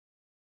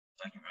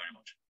 Thank you very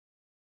much.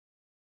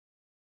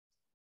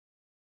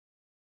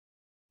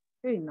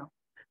 Okay, now.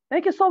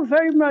 Thank you so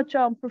very much,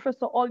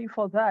 Professor Ollie,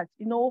 for that.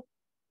 You know,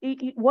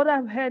 what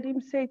I've heard him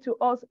say to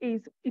us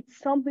is it's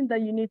something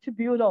that you need to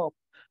build up.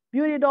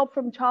 Build it up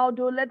from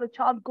childhood. Let the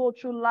child go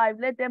through life.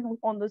 Let them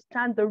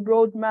understand the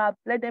roadmap.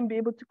 Let them be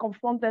able to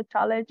confront their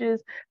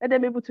challenges. Let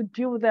them be able to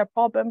deal with their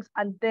problems.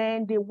 And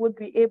then they would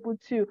be able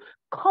to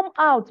come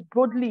out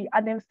broadly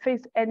and then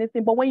face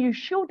anything. But when you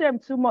shield them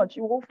too much,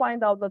 you will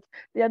find out that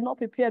they are not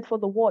prepared for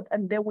the world.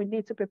 And then we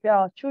need to prepare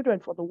our children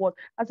for the world.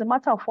 As a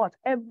matter of fact,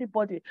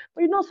 everybody.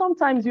 But you know,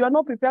 sometimes you are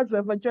not prepared for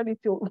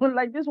eventuality.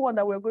 Like this one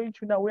that we're going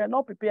through now, we are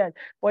not prepared.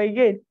 But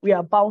again, we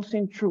are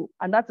bouncing through.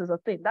 And that is the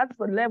thing. That's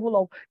the level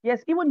of,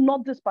 yes, even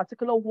not this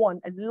particular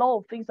one. A lot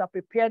of things have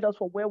prepared us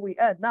for where we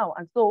are now.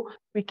 And so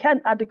we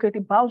can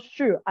adequately bounce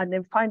through and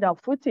then find our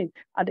footing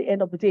at the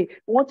end of the day.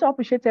 We want to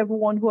appreciate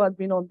everyone who has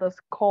been on this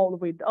call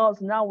with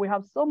us. Now we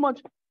have so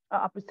much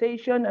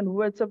appreciation and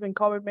words of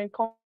encouragement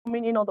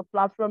coming in on the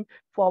platform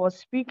for our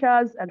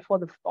speakers and for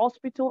the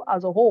hospital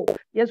as a whole.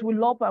 Yes, we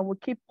love and we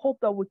keep hope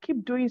that we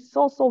keep doing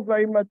so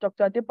very much.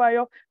 Dr.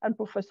 Adebayo and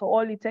Professor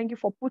Oli, thank you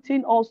for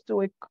putting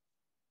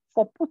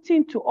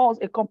to us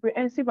a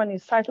comprehensive and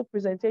insightful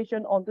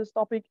presentation on this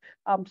topic,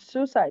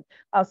 suicide.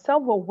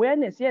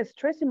 Self-awareness, yes,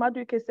 Tracy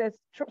Maduike says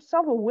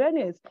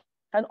self-awareness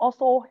can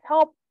also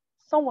help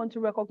someone to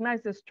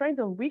recognize their strengths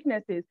and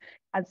weaknesses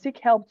and seek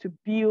help to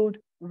build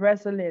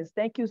resilience.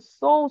 Thank you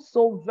so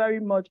very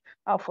much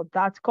for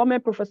that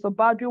comment, Professor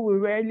Badu. We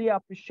really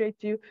appreciate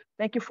you.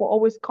 Thank you for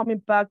always coming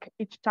back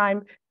each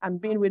time and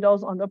being with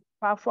us on the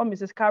platform.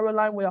 Mrs.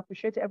 Caroline, we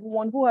appreciate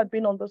everyone who had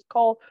been on this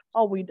call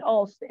with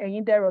us. And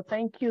Indira,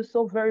 thank you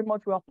so very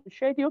much. We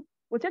appreciate you.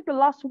 We'll take the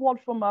last word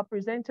from our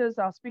presenters,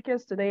 our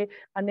speakers today,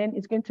 and then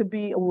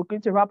we're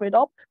going to wrap it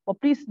up. But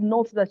please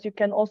note that you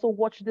can also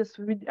watch this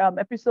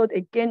episode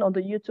again on the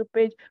YouTube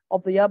page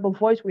of the Yaba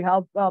Voice. We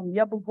have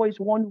Yaba Voice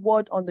one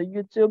word on the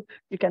YouTube.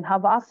 You can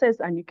have access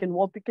and you can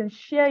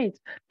share it.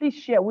 Please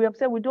share. We have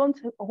said we don't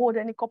hold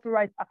any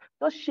copyright.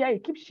 Just share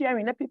it. Keep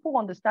sharing. Let people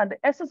understand. The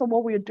essence of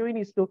what we are doing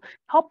is to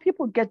help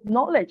people get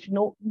knowledge. You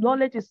know,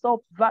 knowledge is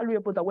so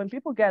valuable that when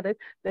people get it,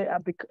 they're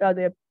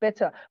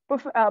better.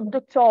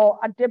 Dr.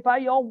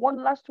 Adebayo,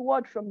 one last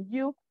word from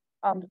you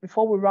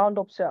before we round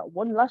up, sir.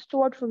 One last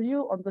word from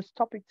you on this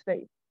topic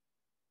today.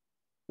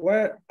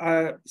 Well,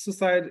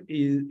 suicide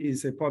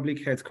is a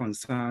public health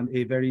concern,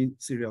 a very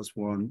serious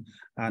one,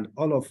 and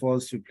all of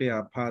us should play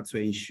our part to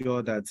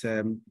ensure that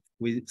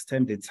we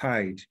stem the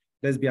tide.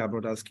 Let's be our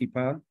brother's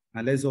keeper,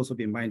 and let's also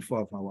be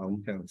mindful of our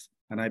own health.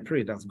 And I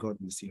pray that God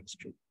will see us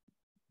through.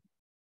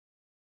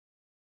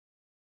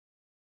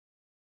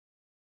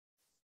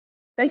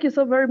 Thank you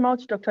so very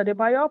much, Dr.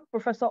 Adebayo.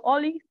 Professor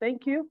Oli,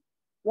 thank you.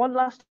 One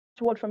last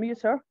word from you,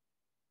 sir.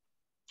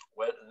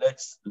 Well, let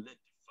the family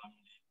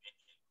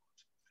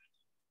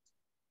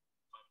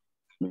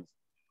be.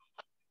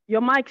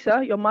 Your mic,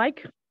 sir, your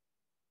mic.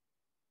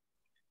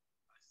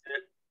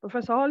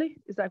 Professor Oli,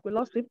 is that we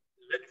lost him?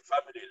 Let the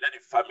family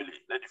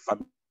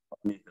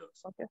help.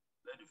 Okay.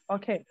 Let the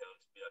family help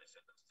be at the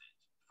center stage.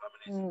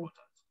 Family is important.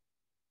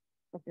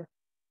 Okay.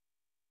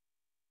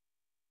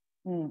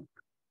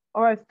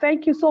 All right,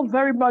 thank you so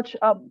very much,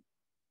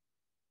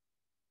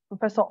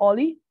 Professor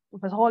Oli.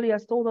 Professor Oli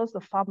has told us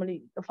the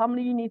family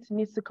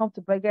needs to come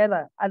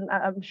together. And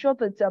I'm sure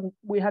that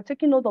we have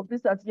taken note of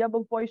this as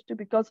Yaba Voice too,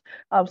 because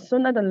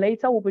sooner than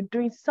later we'll be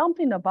doing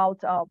something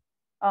about the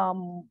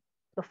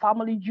the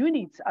family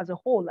unit as a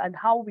whole, and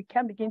how we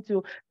can begin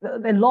to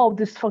the law of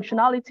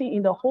dysfunctionality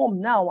in the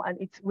home now, and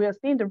we are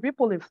seeing the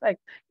ripple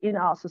effect in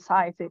our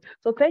society.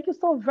 So thank you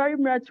so very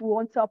much. We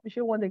want to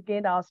appreciate once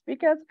again our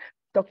speakers,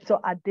 Dr.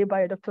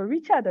 Adebayo, Dr.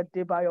 Richard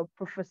Adebayo,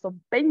 Professor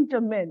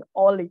Benjamin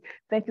Ollie.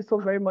 Thank you so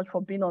very much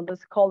for being on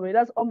this call with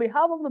us. On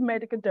behalf of the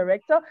Medical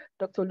Director,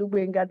 Dr.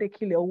 Lubengade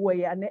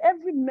Kileowe, and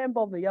every member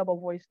of the Yaba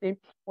Voice team,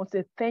 I want to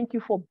say thank you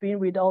for being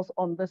with us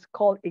on this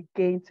call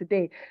again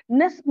today.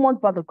 Next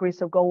month, by the grace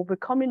of God, we'll be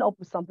coming up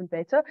with something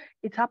better.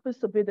 It happens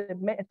to be the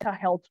mental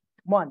health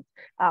month.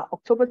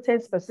 October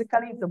 10th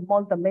specifically is the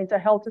month that mental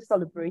health is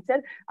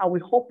celebrated, and we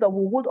hope that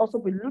we would also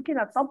be looking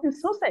at something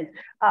succinct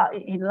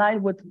in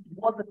line with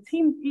what the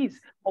theme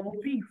is or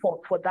will be for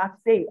that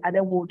day. And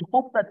then we would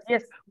hope that,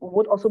 yes, we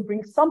would also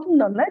bring something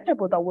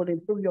knowledgeable that would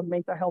improve your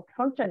mental health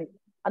functioning.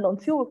 And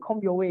until we come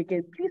your way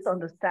again, please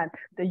understand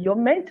that your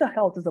mental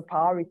health is a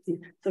priority.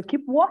 So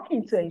keep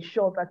working to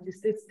ensure that you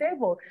stay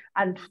stable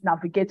and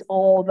navigate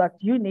all that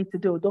you need to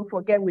do. Don't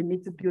forget, we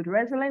need to build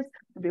resilience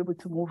to be able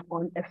to move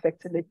on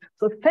effectively.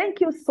 So thank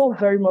you so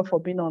very much for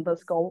being on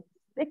this call.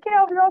 Take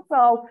care of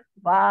yourself.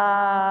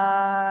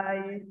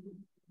 Bye.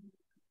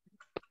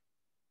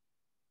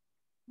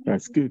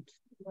 That's good.